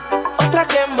otra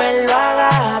que me lo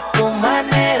haga a tu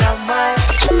manera, más.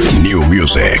 New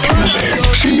Music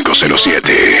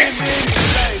 507.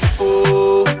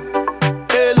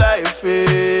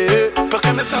 ¿Por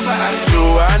qué me tratas así?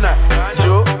 Johanna,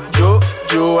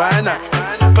 Johanna.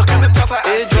 ¿Por qué me tratas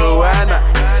así? Johanna,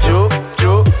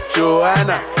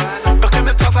 Johanna. ¿Por qué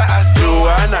me tratas así?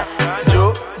 Johanna,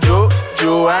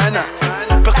 Johanna.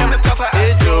 ¿Por qué me tratas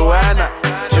así? Johanna,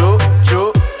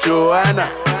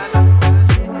 Johanna.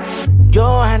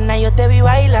 Johanna, yo te vi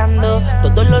bailando.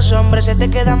 Todos los hombres se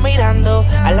te quedan mirando.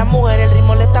 A la mujer el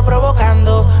ritmo le está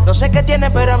provocando. No sé qué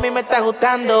tiene, pero a mí me está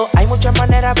gustando. Hay muchas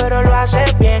maneras, pero lo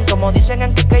haces bien. Como dicen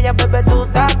en Quiqueya, bebé, tú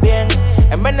estás bien.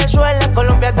 En Venezuela, en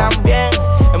Colombia también.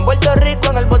 En Puerto Rico,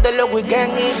 en el bote de los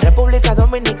weekends. Y República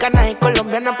Dominicana y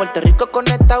Colombiana. Puerto Rico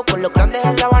conectado con los grandes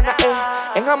en La Habana,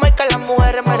 En Jamaica las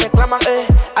mujeres me reclaman,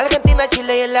 Argentina,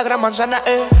 Chile y en la Gran Manzana,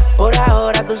 Por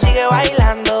ahora tú sigues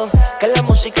bailando. Que la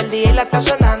música el DJ la está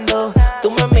sonando.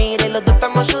 Tú me miras y los dos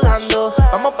estamos sudando.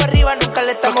 Vamos para arriba, nunca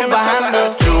le estamos bajando.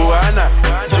 Johanna,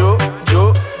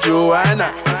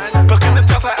 Johanna. ¿Por qué me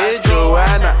tratas así?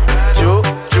 Johanna,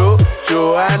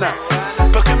 Johanna.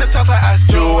 ¿Por qué me tratas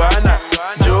así? Johanna,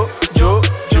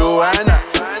 Johanna.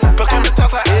 ¿Por qué me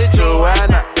tratas así?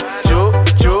 Johanna,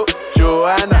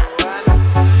 Johanna.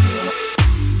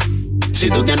 Si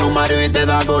tú tienes un marido y te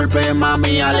da golpe,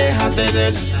 mami, aléjate de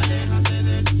él.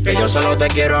 Que yo solo te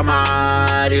quiero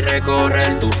amar y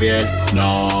recorrer tu piel.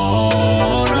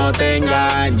 No te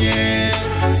engañes.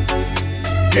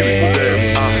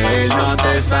 Que él no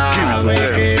te sabe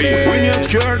querer.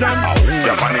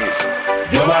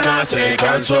 Johanna se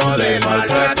cansó del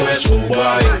maltrato de su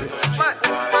guay.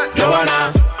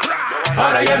 Johanna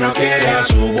ahora ya no quiere a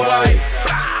su guay.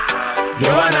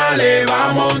 Johanna le va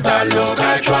a montar los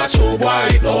cachos a su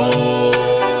guay.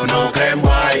 No creen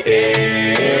guay,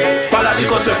 Para la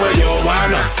disco se fue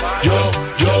Johanna.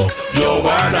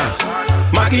 Johanna.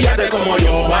 Maquillate como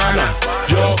Johanna.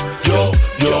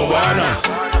 Johanna.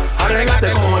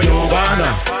 Arréglate como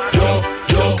Johanna.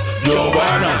 Johanna.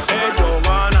 Johanna.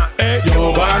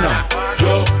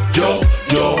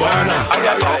 Johanna.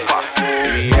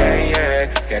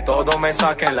 Que todo me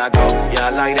saquen la dos y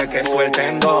al aire que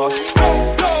suelten dos.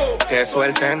 Que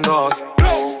suelten dos.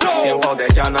 Tiempo de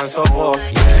Llanan Sopos.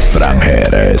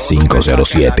 Franger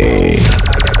 507.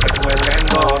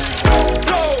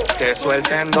 Que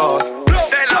suelten dos.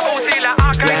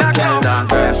 Que entiendan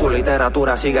que su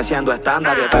literatura sigue siendo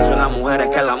estándar. Y el peso en las mujeres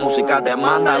que la música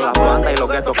demanda. Las bandas y los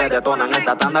guetos que detonan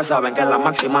esta tanda saben que la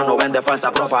máxima no vende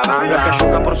falsa propaganda. Los que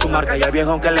chocan por su marca y el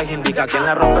viejo que les indica. Quien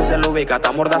le rompe se lo ubica. Te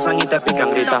amordazan y te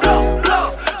pican, grita.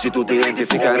 Si tú te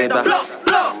identificas, grita.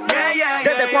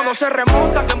 Desde cuando se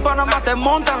remonta, que en Panamá te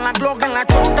montan la Glock en la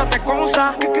chonta, te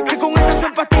consta que con esta se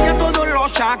empastillan todos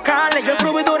los chacales. Y el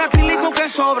proveedor acrílico que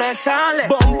sobresale.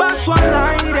 Bombazo al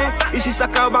aire, y si se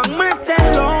acaban, mete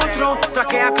el otro.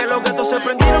 Traquea que los guetos se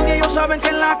prendieron y ellos saben que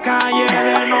en la calle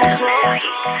de nosotros.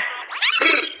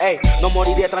 Ey, no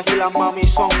moriría tranquila, mami,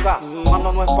 zonga.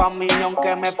 Cuando no es pa' mí,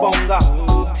 aunque me ponga.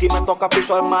 Si me toca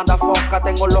piso, hermana, foca.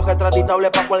 Tengo los extraditables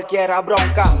pa' cualquiera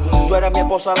bronca. Tú eres mi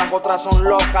esposa, las otras son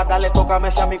locas. Dale,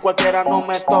 tócame, si a mí cualquiera no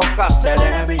me toca.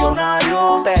 Seré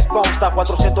millonario, te consta.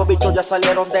 400 bichos ya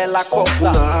salieron de la costa.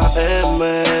 Una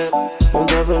M,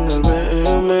 montado en el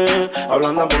BM.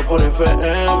 Hablando por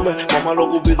FM. Mamá, lo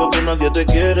cupido que nadie te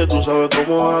quiere. Tú sabes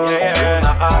cómo es.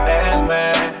 Una AM,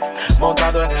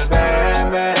 montado en el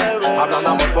BM. Hablando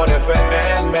amor por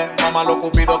FM. Mamá, lo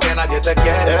cupido que nadie te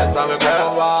quiere. ¿Sabes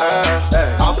cómo va?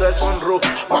 Abre el sunroof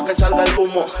pa' que salga el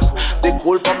humo. Disculpa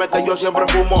Discúlpame que yo siempre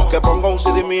fumo. Que ponga un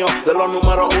CD mío de los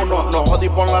números 1. No jodí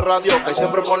por la radio que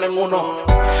siempre ponen uno.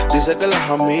 Dice que las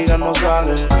amigas no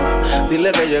salen.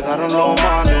 Dile que llegaron los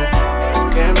manes.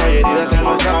 Que no hay herida que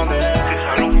no sane.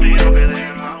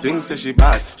 Thinks that she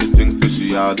bad, she thinks that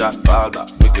she all that fall back.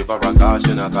 We give her a call,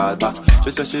 she not call back.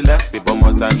 She said she left me, but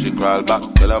more time she crawl back.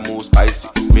 Girl, I move spicy,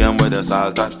 me and where the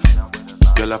salt at.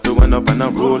 Girl, I feel went up and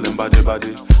I'm rolling body.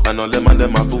 And all them and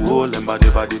them have to hold them body.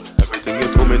 Everything you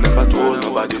told me never told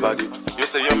nobody body. You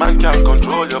say your man can't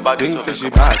control your body. Thinks that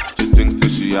she bad, she thinks that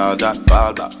she all that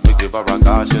fall back. We give her a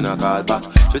call, she not call back.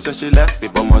 She said she left me,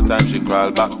 but more time she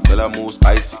crawl back. Girl, I move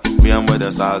spicy, me and where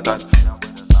the salt at.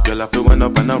 Girl, I feel went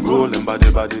up and I'm rolling body.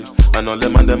 And all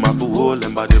them and them have to hold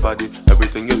them body.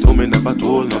 Everything you told me never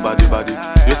told nobody body.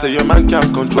 You say your man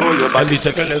can't control your body. Él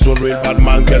dice que él es un real bad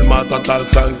man, que él mata a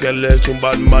Tarzán, que él es un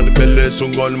bad man, que él es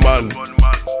un gunman.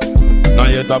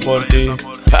 Nadie está por ti.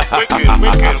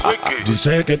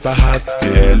 Dice que está hot,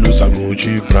 que él usa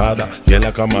Gucci y Prada, y en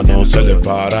la cama no se le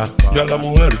para. Yo a la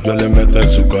mujer yo le meto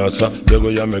en su casa, luego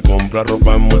ella me compra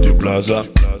ropa en Multiplaza.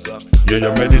 Y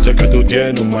ella me dice que tú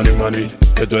tienes un money,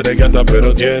 que tú eres gata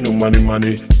pero tienes un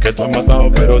money, que tú has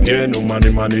matado pero tienes un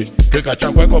money, que cacha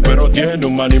hueco pero tienes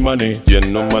un money.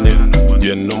 Tiene un money,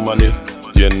 tiene un money,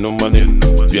 tiene un money,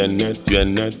 tiene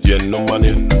un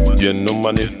money, tiene un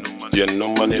money, tiene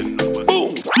un money.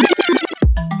 ¡Boom!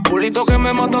 Culito que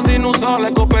me mata sin usar la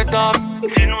escopeta.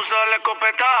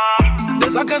 De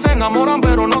esas que se enamoran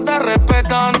pero no te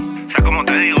respetan. O sea, como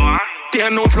te digo, ¿ah?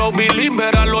 Tiene un flow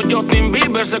believer, a los Justin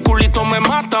Bieber. Ese culito me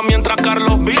mata mientras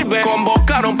Carlos vive.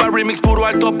 Convocaron para remix puro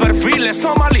altos perfiles.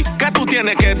 Somali, ¿qué tú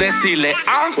tienes que decirle?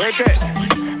 ¿Ah?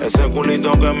 Ese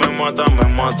culito que me mata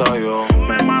yo.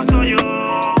 Me mato yo.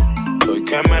 Soy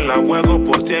que me la juego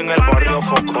por ti en el barrio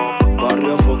Foco.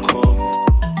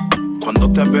 Cuando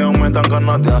te veo me dan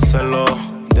ganas de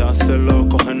hacerlo,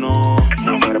 cógenos.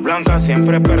 Mujer blanca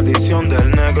siempre perdición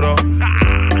del negro.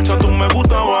 Ya tú me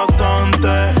gusta bastante.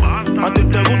 A ti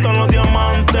te gustan los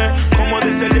diamantes. Como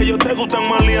dice el ellos te gustan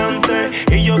maleantes.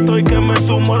 Y yo estoy que me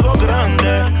sumo algo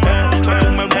grande. Ya tú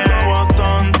me gusta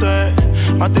bastante.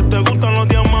 A ti te gustan los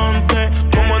diamantes.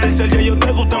 Como dice el ellos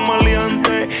te gustan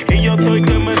maleantes. Y yo estoy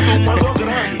que me sumo algo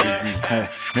grande.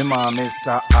 Mi mami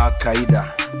está a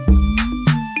caída.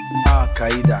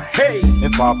 Hey, mi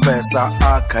papá está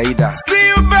a caída. See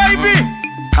you, baby.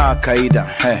 A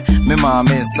caída, hey, mi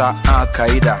mami está a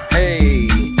caída. Hey,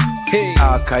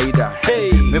 a caída.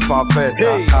 Hey, mi papá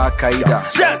está a caída.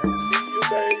 Yes.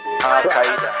 A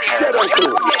caída.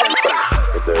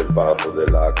 Este es el paso de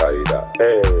la caída.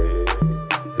 Hey,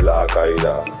 la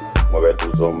caída. Mueve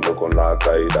tus hombros con la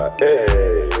caída.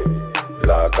 Hey,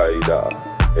 la caída.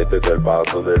 Este es el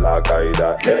paso de la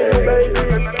caída. Hey,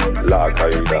 la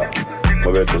caída.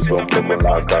 Mueve tus hombros con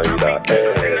la caída.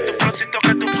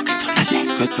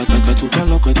 Que tú te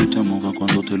lo que tú te mojas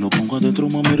cuando te lo pongo adentro,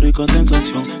 mami, rica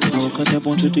sensación. Cada vez que te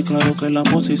poncho estoy claro que es la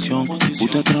posición.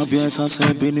 Usted atraviesa, se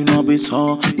vino y no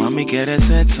avisó. Mami quiere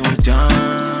sexo,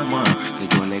 llama, que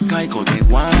yo le caigo de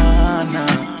guana.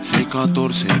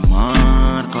 614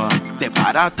 marca, te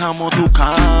paratamos tu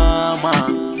cama.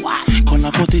 Con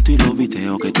la fotito y los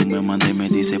videos que tú me mandes me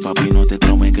dice papi no te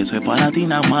traumes que eso es para ti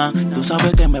nada más. Tú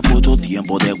sabes que me puso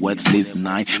tiempo de wet sleep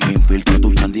night. Me infiltro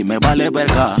tu chandy y me vale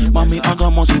verga. Mami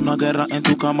hagamos una guerra en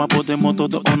tu cama. Podemos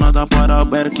todo o nada para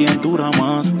ver quién dura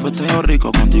más. Fue teo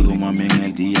rico contigo mami en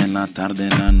el día, en la tarde,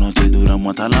 en la noche.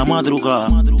 Duramos hasta la madrugada.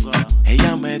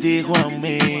 Ella me dijo a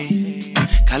mí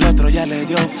que al otro ya le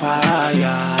dio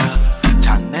falla.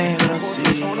 Chan negro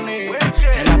sí,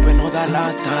 se la pena da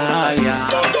la talla.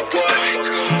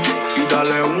 Y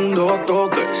dale un dos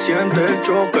toque, siente el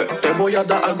choque. Te voy a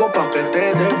dar algo pa' que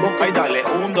te dé boca. Y dale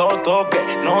un dos toque,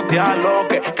 no te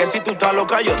aloques. Que si tú estás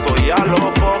loca yo estoy a los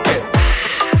foques.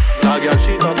 La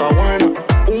guialcita está buena,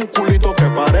 un culito que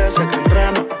parece que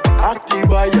entrena.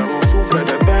 Activa y ya no sufre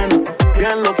de pena.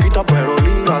 Bien loquita pero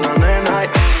linda la nena.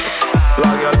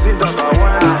 La guialcita está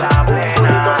buena, un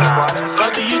culito que parece.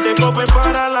 Gatillita y pope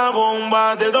para la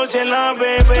bomba, de Dolce la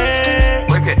bebé.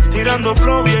 Tirando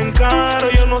flow bien caro,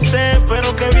 yo no sé,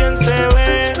 pero que bien se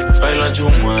ve. Baila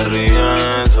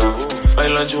chumarriaza,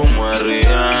 baila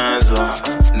chumarriaza.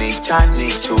 Ni Chan, ni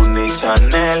Chu, ni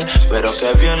Chanel, pero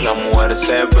que bien la mujer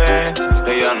se ve.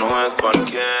 Ella no es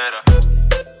cualquiera.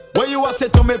 When you a say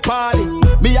to me party,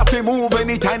 me have to move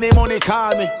anytime the money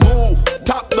call me. Move,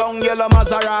 top down yellow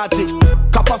Maserati.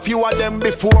 Cop a few of them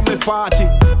before me 40.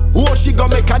 Oh, she gon'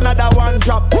 make another one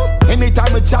drop.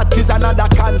 Anytime we chat is another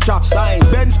contract.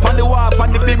 Benz pon the wharf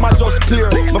and the beam are just clear.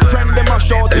 My friend them a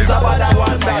shout is about that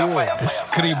one back.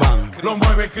 Escriban. Lo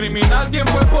mueve criminal,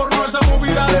 tiempo es porno, esa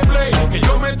movida de play. Que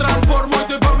yo me transformo y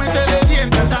estoy pa' meterle dientes.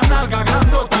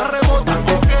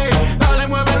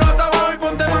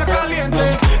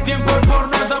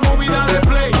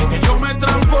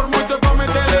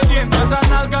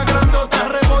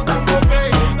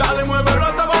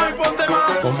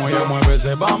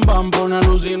 bam bam pone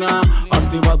alucina.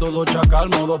 Activa todo chacal,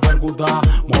 modo percuta.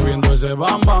 Moviendo ese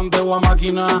bam bam te voy a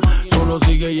maquinar. Solo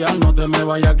sigue ya, no te me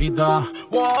vaya a quitar.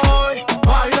 Voy,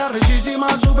 baila rechísima,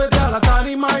 súbete a la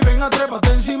tarima y ven a trépate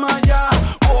encima ya.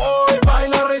 Voy,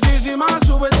 baila rechísima,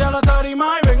 súbete a la tarima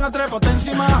y ven a trépate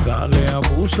encima. Dale,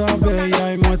 abusa,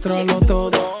 bella, y muéstralo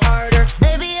todo.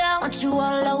 Baby, I want you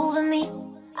all over me.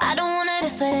 I don't want it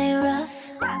if it ain't rough.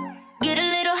 Get a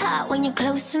little hot when you're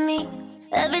close to me.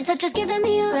 Every touch is giving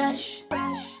me a rush.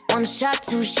 One shot,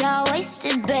 two shot,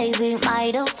 wasted, baby.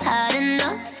 Might have had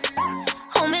enough.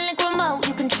 Hold me like remote,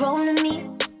 you controlling me.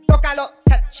 Tócalo,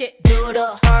 touch it, do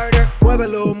the harder.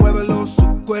 Muévelo, muévelo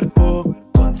su cuerpo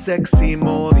con sexy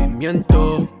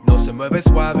movimiento. No se mueve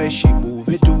suave, she move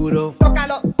it duro.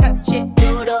 Tócalo, touch it,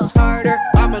 do the harder.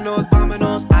 Vámonos,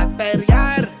 vámonos a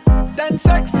perrear. Tan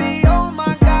sexy, oh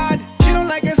my God. She don't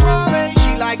like it suave,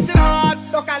 she likes it hard.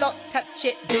 Tócalo, touch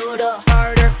it, do the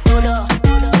harder. Do the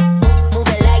move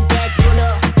it like that, do the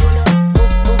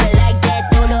move it like that,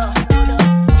 do the.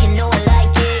 You know I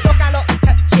like it. Tócalo,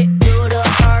 touch it, do the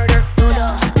harder, do the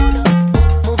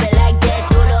move it like that,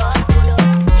 do the.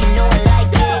 You know I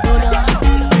like it, do the.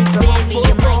 Baby,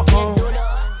 you might get do the.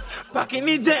 Back in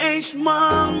the days,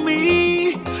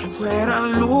 mami,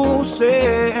 fueran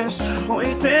luces.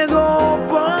 Hoy te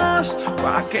dopas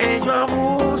pa' que yo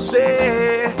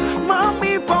abuse.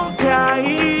 Mami, ponte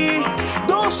ahí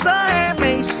 2 AM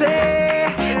y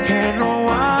sé que no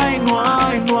hay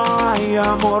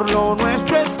amor. Lo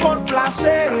nuestro es por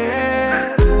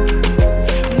placer.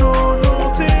 No,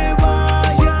 no te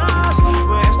vayas,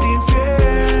 no es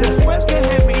infiel. Después que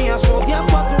gemías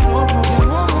odiando a tu novio, de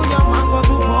nuevo llamando a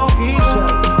tu fucking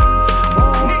self.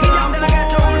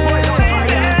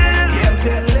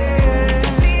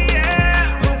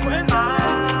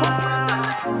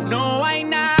 No hay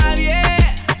nadie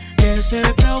que se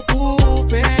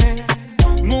preocupe,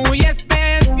 muy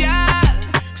especial,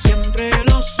 siempre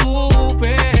lo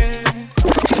supe.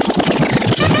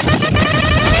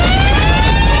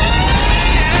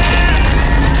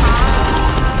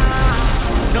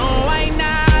 No hay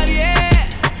nadie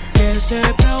que se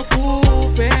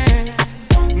preocupe,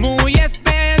 muy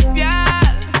especial,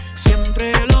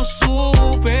 siempre lo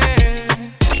supe.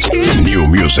 New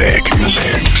Music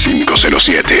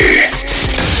 507.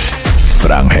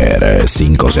 Franger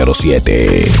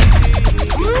 507.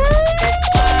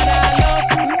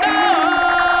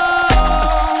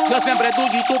 Yo siempre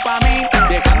tuyo y tú pa' mí,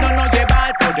 dejándonos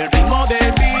llevar por el ritmo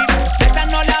del beat.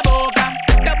 Besando la boca,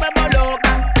 te vuelvo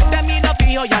loca. Te miro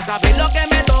fijo, ya sabes lo que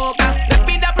me toca.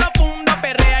 Respira profundo,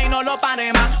 perrea y no lo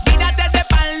pare más. Mírate de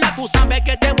espalda, tú sabes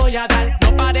que te voy a dar.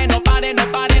 No pare, no pare, no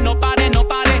pare, no pare, no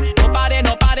pare. No pare,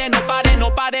 no pare, no pare,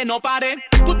 no pare, no pare.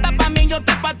 Tú estás pa' mí, yo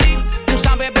estoy pa' ti. Tú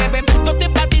sabes, bebé, yo estoy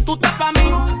pa' ti, tú estás pa'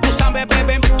 mí. Tú sabes,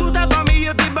 bebé, tú estás pa' mí,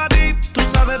 yo estoy pa' ti. Tú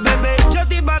sabes, bebé, yo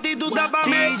estoy pa' ti, tú estás pa'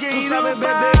 mí. Tú sabes,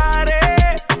 bebé.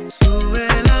 Sube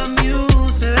la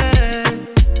music,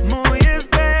 muy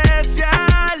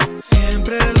especial,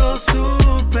 siempre lo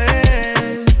supe.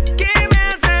 Que me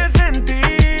hace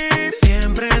sentir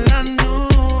siempre en la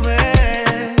nube.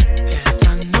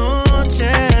 Esta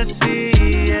noche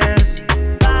sí es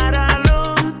para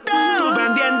los dos. Tú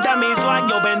pendiente a mi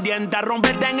sueño, pendiente a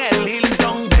romperte en el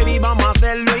Hilton. Baby, vamos a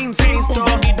hacerlo, insisto.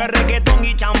 Un poquito de reggaetón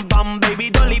y champán, baby,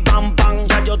 dolly pam pam.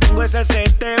 Ya yo tengo ese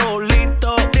seteo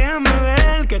listo. Déjame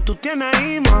ver que tú tienes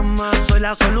ahí, mamá. Soy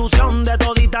la solución de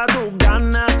todita tus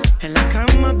ganas. En la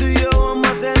cama tú y yo vamos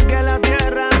a hacer que la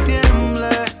tierra tiemble.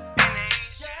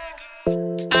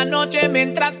 Anoche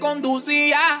mientras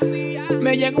conducía,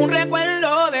 me llegó un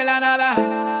recuerdo de la nada,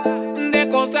 de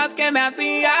cosas que me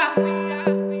hacía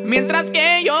mientras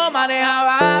que yo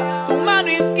manejaba. Tu mano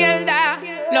izquierda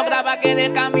lograba que en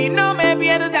el camino me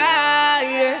pierda,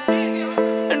 yeah.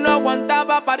 No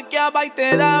aguantaba, parqueaba y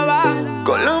te daba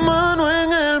con la mano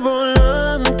en el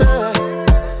volante,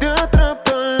 de atrás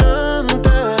pa'lante.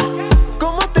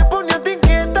 ¿Cómo te ponía a ti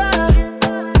inquieta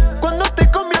cuando te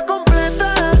comía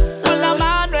completa? Con la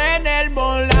mano en el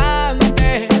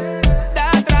volante, de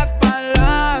atrás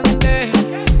pa'lante.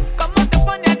 ¿Cómo te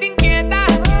ponía a ti inquieta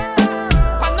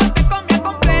cuando te comía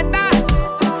completa?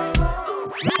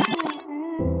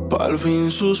 Al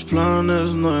fin sus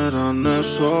planes no eran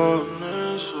eso,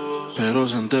 pero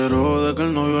se enteró de que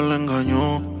el novio la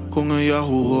engañó. Con ella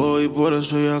jugó y por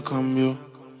eso ella cambió.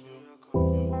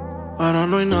 Ahora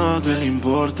no hay nada que le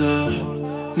importe,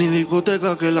 ni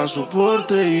discoteca que la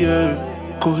soporte,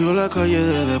 yeah. Cogió la calle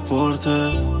de deporte,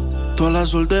 todas las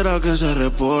solteras que se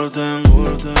reporten.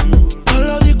 A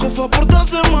la disco fue a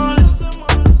portarse mal,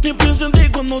 ni piensa en ti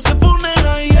cuando se pone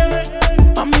ahí, yeah.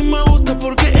 A mí me gusta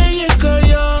porque ella es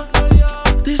callada,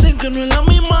 dicen que no es la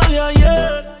misma de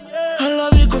ayer.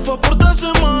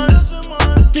 hace mal.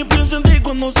 Ni piensa en ti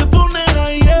cuando se pone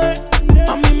ayer.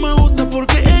 A mí me gusta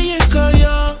porque ella es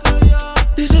callada.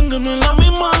 Dicen que no es la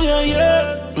misma de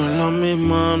ayer. No es la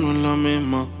misma, no es la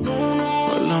misma. No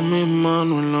es la misma,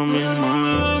 no es la misma.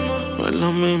 No es la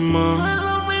misma,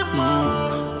 no.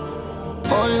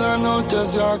 Hoy la noche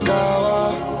se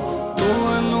acaba, tú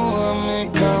desnuda en mi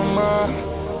cama.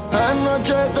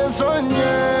 Anoche te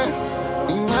soñé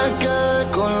y me quedé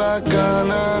con la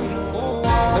gana.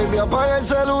 Baby, apaga el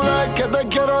celular que te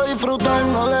quiero disfrutar.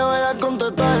 No le vayas a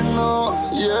contestar, no,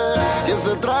 yeah. Y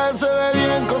ese traje se ve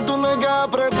bien con tu nalga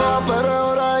apretada, pero es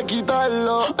hora de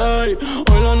quitarlo. Ey,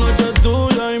 hoy la noche es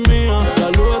tuya y mía. La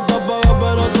luz está apagada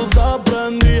pero tú estás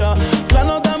prendida. La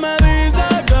nota me dice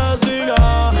que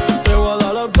siga. Te voy a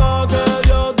dar hasta que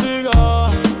Dios diga.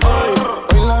 Ey.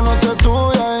 Hoy la noche es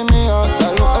tuya y mía. La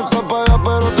luz está apagada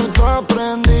pero tú estás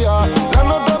prendida. La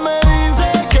nota me dice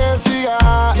que siga.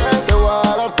 Te voy a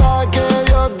dar hasta que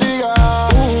Dios diga.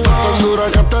 Tan dura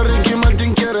que hasta Ricky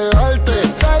Martin quiere darte.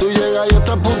 Tú llegas y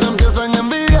estas putas empiezan a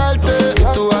envidiarte. Y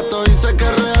tu gato dice que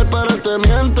es real pero él te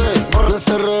miente. De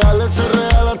ser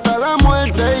real hasta la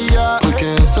muerte y ya.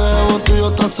 Porque ese ego tuyo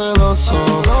está celoso.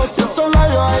 Y esos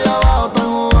labios allá abajo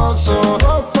tan jugosos.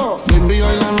 Baby,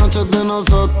 hoy la noche es de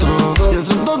nosotros. Y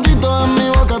ese totito en mi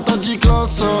boca está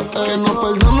chicloso. Que nos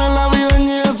perdone la vida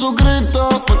en Jesucristo.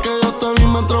 Fue que yo te vi,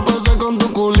 me tropecé con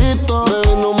tu culito.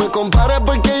 Baby, no me compares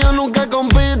porque yo nunca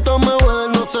compito. Me voy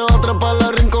no se va a atrapar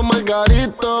la rin con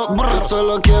Margarito. Yo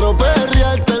solo quiero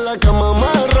perrearte en la cama,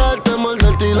 amarrarte,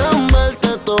 morderte y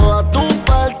lamberte toda tu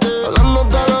parte.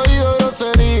 Hablándote al oído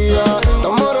grosería. Te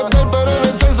amores del pero en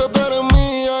el sexo tú eres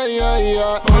mía, ya,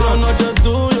 ya. Hoy la noche es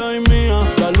tuya y mía.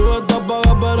 La luz está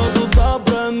apagada pero tú estás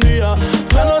prendida.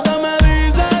 La nota me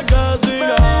dice que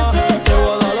siga. Te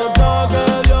voy a dar hasta que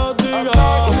Dios diga.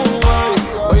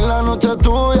 Hoy la noche es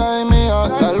tuya y mía.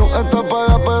 La luz está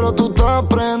apagada pero tú estás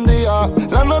prendida.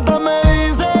 La nota me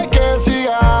dice que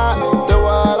siga. Te voy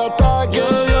a dar hasta que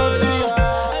Dios diga.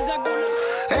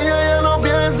 Ella ya no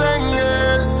piensa en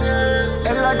él.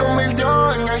 Él la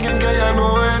convirtió en alguien que ya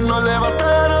no es. No le va a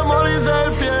tener amor y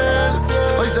ser fiel.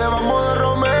 Hoy se va a modo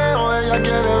Romeo. Ella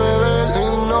quiere beber y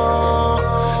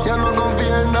no. Ya no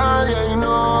confía en nadie y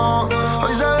no.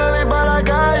 Hoy se bebe para la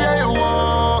calle y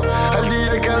wow. El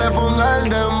DJ que le ponga el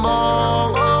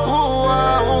dembow.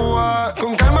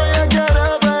 Con calma ella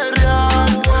quiere perrear.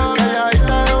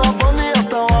 Calladita de Baboni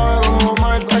hasta abajo de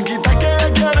Omar. Taquita que ella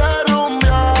quiere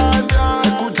rumbear.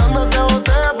 Escuchándote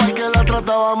botella porque la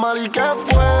trataba mal y que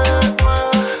fue.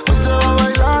 Hoy se va a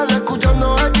bailar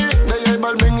escuchando aquí de J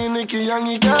Balvin y Nicky Jam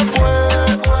y que fue.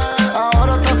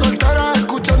 Ahora está soltera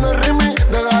escuchando el remix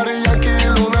de Daddy Yankee y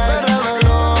Luna. Se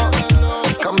reveló,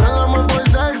 cambió el amor por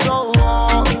sexo.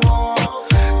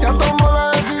 Ya tomó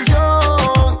la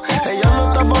decisión. Ella no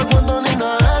está pa' cuento ni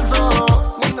nada de eso.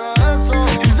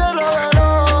 Y se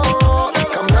reveló,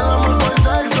 cambió el amor por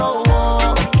sexo.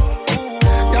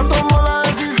 Ya tomó la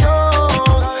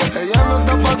decisión. Ella no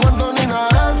está pa' cuento ni nada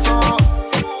de eso.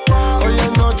 Hoy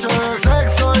es noche de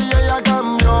sexo y ella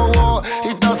cambió. Y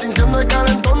está sintiendo el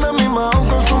calentón de mi mahón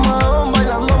con su mahón.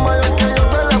 Bailando mayor que yo,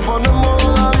 teléfono en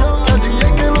modo de avión. El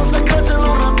DJ que no se cache,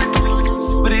 lo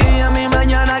repito. Brilla mi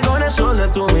mañana con el sol de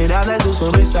tu mirada y tu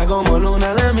sonrisa como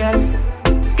luna de miel.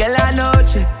 Que la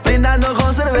noche, brindando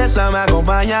con cerveza, me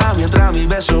acompaña mientras mis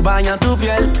besos bañan tu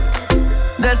piel.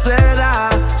 De seda,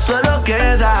 solo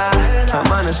queda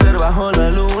amanecer bajo la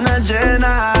luna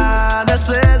llena. De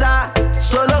seda,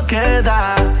 solo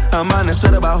queda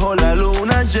amanecer bajo la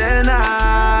luna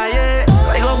llena. Yeah.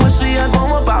 Traigo poesía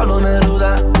como Pablo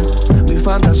Neruda. Mi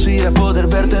fantasía es poder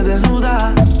verte desnuda.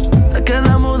 Te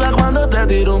quedas muda cuando te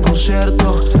tiro un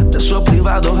concierto. De esos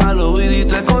privados al oído y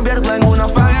te convierto en una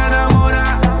fan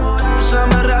enamorada.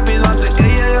 Bésame rápido antes que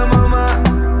llegue mamá.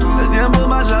 El tiempo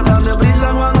pasa tan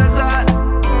deprisa cuando estás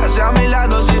hacia mi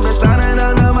lado sin pensar en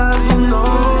nada más.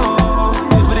 No.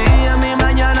 Y brilla mi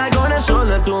mañana con el sol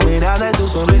de tu mirada y tu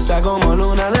sonrisa como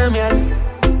luna de miel.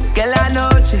 Que la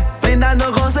noche,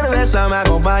 brindando con cerveza, me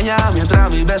acompaña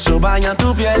mientras mis besos bañan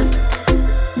tu piel.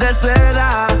 De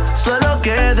seda, solo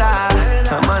queda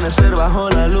amanecer bajo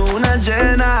la luna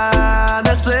llena.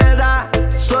 De seda,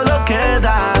 solo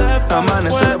queda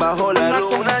amanecer bajo la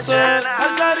luna llena.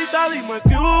 Algarita, dime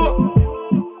que hubo.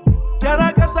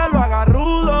 Quiere que se lo haga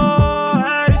rudo.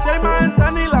 Hey, si hay más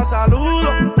gente ni la saludo.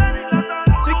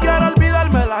 Si quiere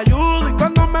olvidarme la ayudo. Y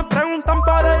cuando me preguntan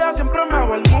por ella siempre me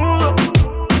hago el mudo.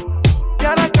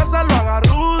 Quiere que se lo haga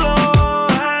rudo.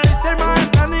 Hey, si hay más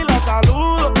gente ni la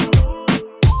saludo.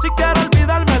 Si quiere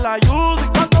olvidarme la ayudo. Y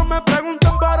cuando me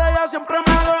preguntan por ella siempre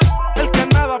me hago el mudo.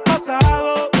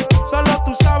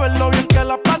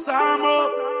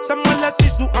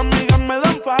 sus amigas me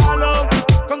dan follow.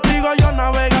 Contigo yo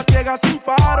navego ciega sin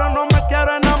faro. No me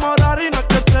quiero enamorar y no es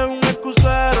que sea un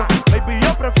excusero. Baby,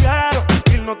 yo prefiero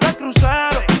irnos de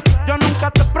crucero. Yo nunca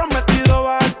te he prometido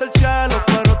bajarte el cielo,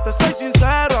 pero te soy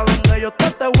sincero, a donde yo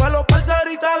esté te vuelo,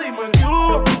 parcerita, dime que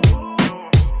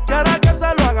quieres que se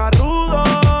lo haga rudo.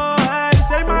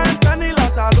 Si hay más gente ni la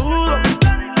saludo.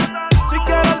 Si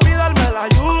quiero olvidarme la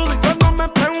ayudo. Y cuando me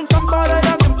preguntan por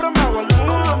ella siempre me hago el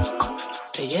mudo.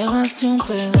 Te llevaste un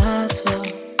pedazo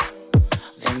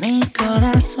de mi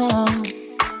corazón.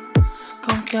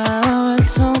 Con cada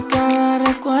beso, cada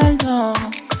recuerdo.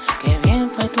 Qué bien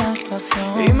fue tu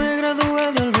actuación. Y me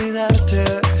gradué de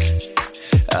olvidarte.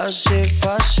 Así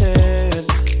fácil.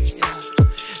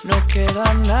 No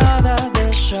queda nada de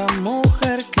esa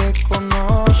mujer que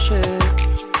conoce.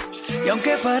 Y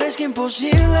aunque parezca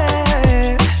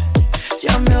imposible,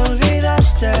 ya me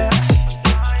olvidaste.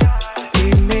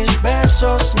 Y mis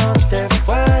besos no te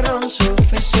fueron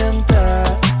suficientes.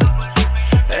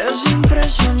 Es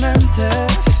impresionante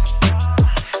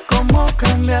cómo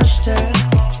cambiaste.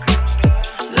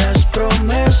 Las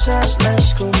promesas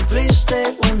las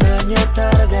cumpliste un año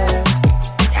tarde.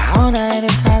 Y ahora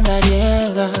eres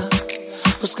andariega,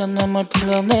 buscando amor por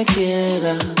donde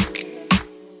quiera.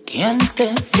 ¿Quién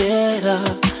te viera?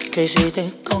 ¿Qué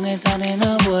hiciste con esa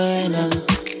nena buena?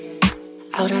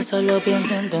 Ahora solo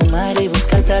piensa en tomar y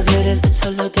buscar placeres.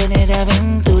 Solo tener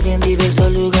aventura en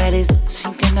diversos lugares.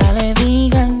 Sin que nada le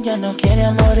digan, ya no quiere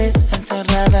amores.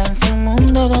 Encerrada en su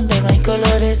mundo donde no hay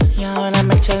colores. Y ahora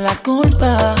me echan la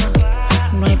culpa.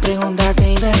 No hay preguntas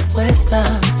y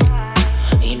respuestas.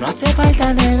 Y no hace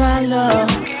falta negarlo.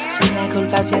 Si la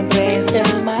culpa siempre es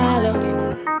del malo.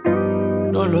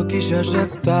 No lo quise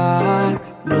aceptar,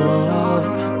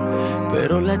 no.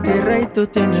 Pero la tierra y tú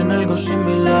tienen algo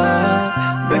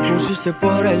similar. Me pusiste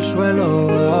por el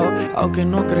suelo, aunque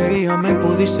no creía me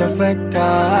pudiste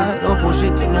afectar. No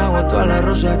pusiste en agua todas las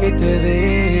rosas que te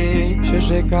di. Se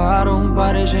secaron,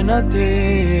 parecen a ti.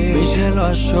 Mi cielo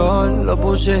a sol, lo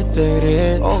pusiste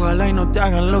gris. Ojalá y no te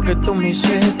hagan lo que tú me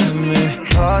hiciste a mí.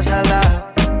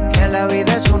 Gózala, que la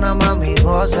vida es una mami,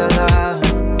 gózala.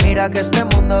 Mira que este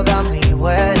mundo da mil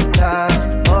vueltas.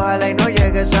 Ojalá y no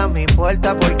llegues a mi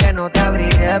puerta porque no te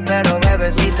abriré, pero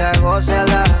bebecita,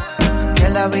 gózala. Que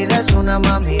la vida es una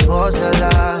mami,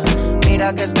 gózala.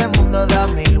 Mira que este mundo da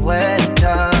mil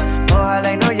vueltas.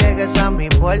 Ojalá y no llegues a mi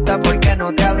puerta porque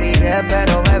no te abriré,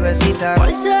 pero bebecita.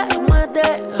 Hoy se me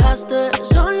dejaste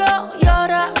solo y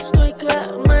ahora estoy que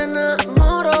me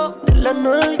enamoro de la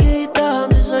nalguita,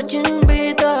 de esa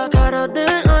chimbita, cara de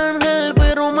ángel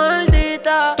pero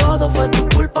maldita. Todo fue tu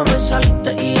culpa, me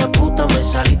saliste y a puta me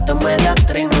saliste media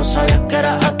actriz, no sabías que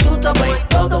eras astuta, baby.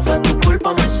 Todo fue tu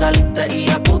culpa, me saliste y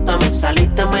a puta me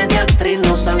saliste media actriz,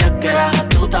 no sabías que eras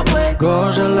astuta, baby.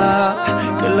 Gózala,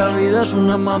 que la vida es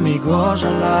una mami,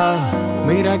 gózala.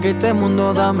 Mira que este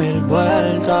mundo da mil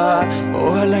vueltas.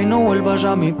 Ojalá y no vuelvas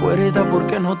a mi puerta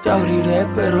porque no te abriré,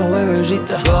 pero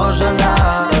bebecita,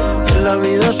 gózala. Que la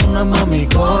vida es una mami,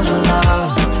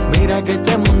 gózala. Mira que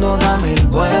este mundo da mil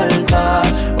vueltas.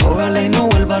 Ojalá y no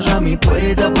vuelvas a mi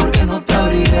puerta porque no te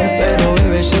abriré, pero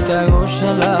bebecita,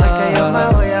 gózala. Que yo me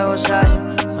voy a gozar.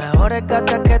 Mejor es que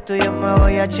hasta que tú yo me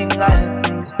voy a chingar.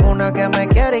 Una que me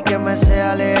quiere y que me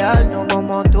sea leal. No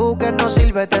como tú que no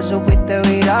sirve, te supiste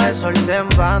viral. Te solté en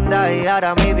banda y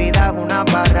ahora mi vida es una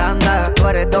parranda. Tú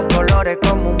eres dos colores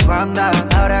como un panda.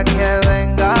 Ahora que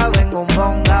venga un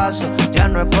bongazo. Ya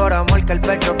no es por amor que el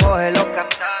pecho coge los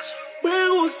cantazos. Me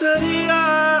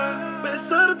gustaría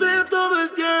besarte todo el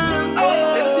tiempo.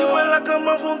 Encima en la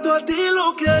cama junto a ti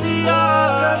lo que haría.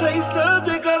 Cada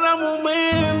instante, cada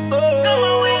momento.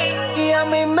 Y a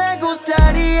mí me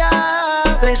gustaría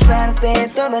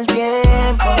besarte todo el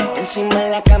tiempo. Encima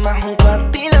en la cama junto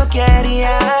a ti lo que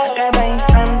haría. Cada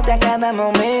instante, a cada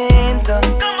momento.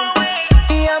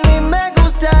 Y a mí me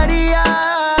gustaría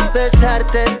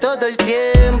besarte todo el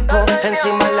tiempo.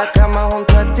 Encima en la cama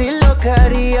junto a ti lo que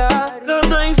haría.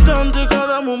 Cada instante,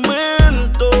 cada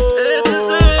momento.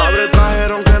 Abre el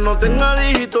cajero aunque no tenga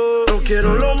dígito. No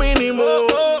quiero lo mínimo.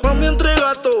 Mami,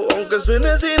 entrega todo, aunque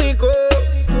suene cínico.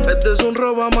 Este es un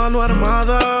robo a mano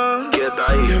armada.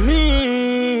 Y a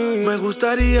mí me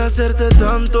gustaría hacerte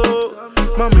tanto.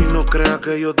 Mami, no creas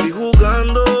que yo estoy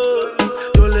jugando.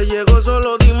 Yo le llego,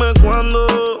 solo dime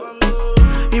cuándo.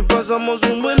 Y pasamos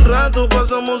un buen rato,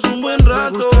 pasamos un buen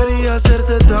rato. Me gustaría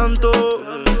hacerte tanto.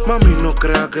 Mami, no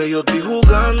creas que yo estoy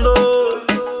jugando.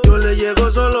 Yo le llego,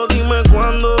 solo dime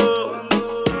cuándo.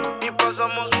 Y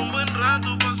pasamos un buen rato,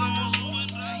 pasamos un buen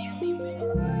rato.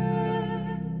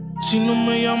 Si no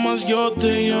me llamas, yo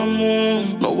te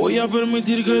llamo. No voy a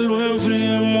permitir que lo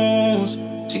enfriemos.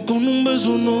 Si con un beso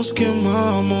nos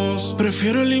quemamos,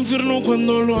 prefiero el infierno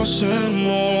cuando lo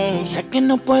hacemos. Sé que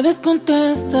no puedes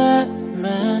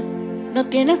contestarme, no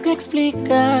tienes que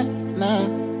explicarme.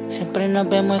 Siempre nos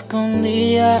vemos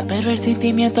escondidas, pero el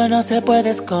sentimiento no se puede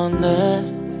esconder.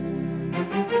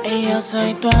 Y yo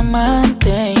soy tu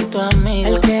amante y tu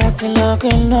amigo, el que hace lo que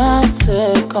él no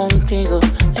hace contigo.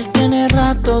 Él tiene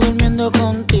rato durmiendo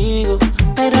contigo,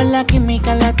 pero la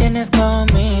química la tienes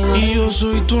conmigo. Y yo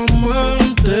soy tu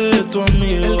amante, tu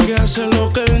amigo, el que hace lo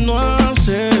que él no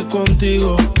hace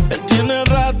contigo. Él tiene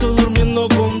rato durmiendo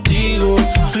contigo,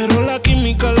 pero la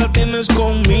química la tienes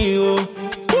conmigo.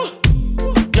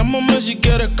 Llámame si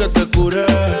quieres que te cure.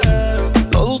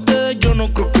 Lo de ustedes yo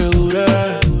no creo que dure.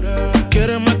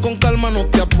 Quiéreme con calma, no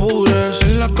te apures.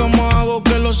 En la cama hago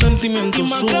que los sentimientos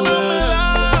suben.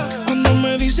 Cuando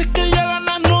me dices que ya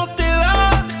ganas no te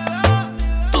da.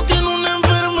 Tú tienes una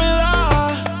enfermedad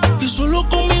que solo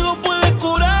conmigo puedes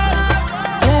curar.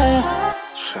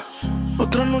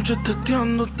 Otra noche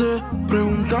testeándote,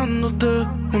 preguntándote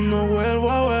cuando vuelvo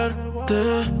a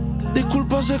verte.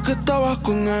 Disculpa, sé que estabas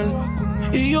con él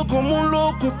y yo como un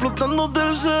loco explotando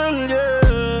del cel,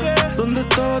 yeah. ¿Dónde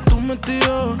estabas tú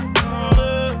metido?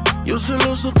 Yo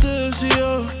celoso te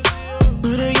decía,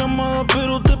 no era llamada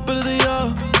pero te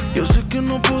perdía. Yo sé que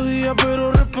no podía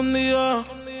pero respondía.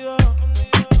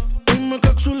 Hoy me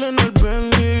capsulé en el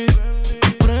Bentley,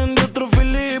 prendí otro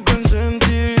Philly y pensé en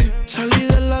ti. Salí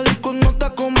de la disco en nota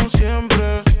como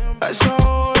siempre. A esa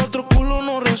hora otro culo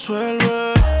no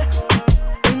resuelve.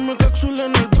 Hoy me capsulé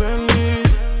en el Bentley,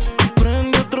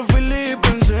 prendí otro Philly y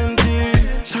pensé en ti.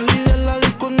 Salí de la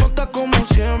disco en nota como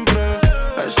siempre.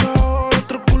 A esa hora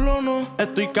otro culo no.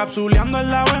 Estoy capsuleando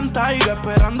en la ventana,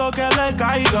 esperando que le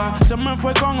caiga. Se me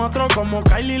fue con otro como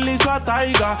Kylie le hizo a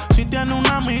Taiga. Si tiene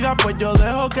una amiga, pues yo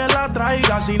dejo que la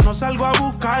traiga. Si no salgo a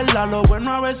buscarla, lo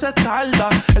bueno a veces tarda.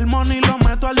 El money lo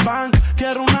meto al bank,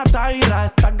 quiero una taira.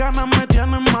 Estas ganas me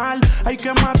tienen mal, hay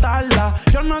que matarla.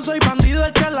 Yo no soy bandido,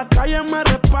 es que la calle me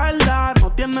respalda.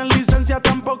 No tiene licencia,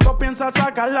 tampoco piensa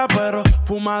sacarla, pero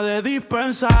fuma de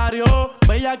dispensario.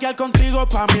 Bellaquear contigo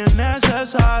pa' mí es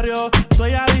necesario.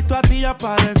 Estoy adicto a ti, ya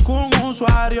parezco un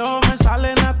usuario. Me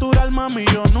sale natural, mami,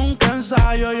 yo nunca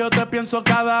ensayo. Yo te pienso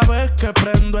cada vez que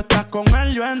prendo. Estás con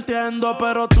él, yo entiendo,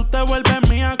 pero tú te vuelves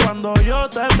mía cuando yo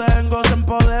te tengo. Se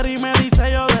empodera y me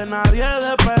dice yo de nadie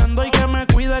dependo. Y que me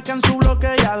cuide que en su bloque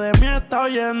ya de mí está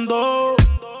oyendo.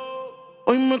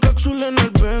 Hoy me capsulé en el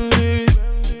Bentley,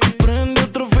 prendí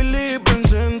otro Philly y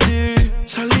pensé en ti.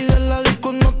 Salí de la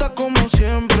disco en nota como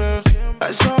siempre. A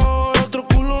esa hora otro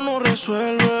culo no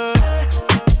resuelve.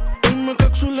 Hoy me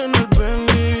capsulé en el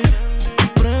Bentley,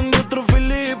 prendí otro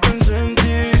Philly y pensé en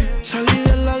ti. Salí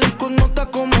de la disco en nota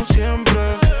como siempre.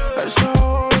 A esa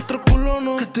hora otro culo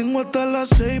no. Que tengo hasta las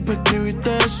 6 pa'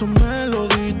 escribirte, eso me lo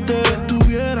diste. Que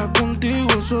estuviera contigo,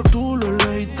 eso tú lo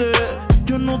leíste.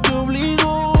 Yo no te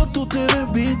obligo, tú te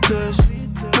desvistes.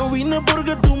 Yo vine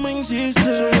porque tú me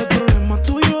insistes. Soy el problema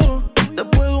tuyo.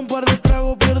 Después de un par de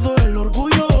tragos pierdo el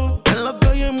orgullo. En la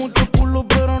calle hay mucho culo,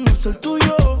 pero no es el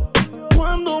tuyo.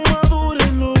 Cuando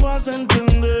madures lo vas a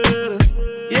entender.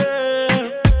 Yeah.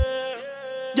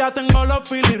 Ya tengo los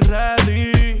feelings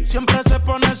ready. Siempre se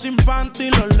pone sin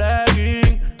panty los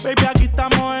leggings. Baby, aquí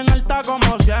estamos en alta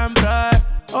como siempre.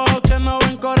 Ojos que no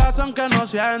ven, corazón que no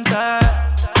siente.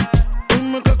 Hoy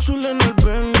me capsulé en el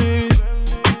Bentley,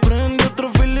 prendí otro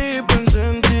Philly y pensé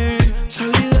en ti.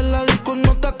 Salí de la disco en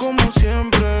nota como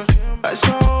siempre. A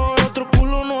esa hora otro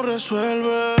culo no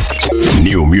resuelve.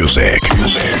 New Music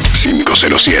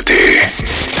 507.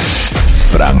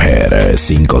 Franger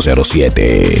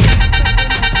 507.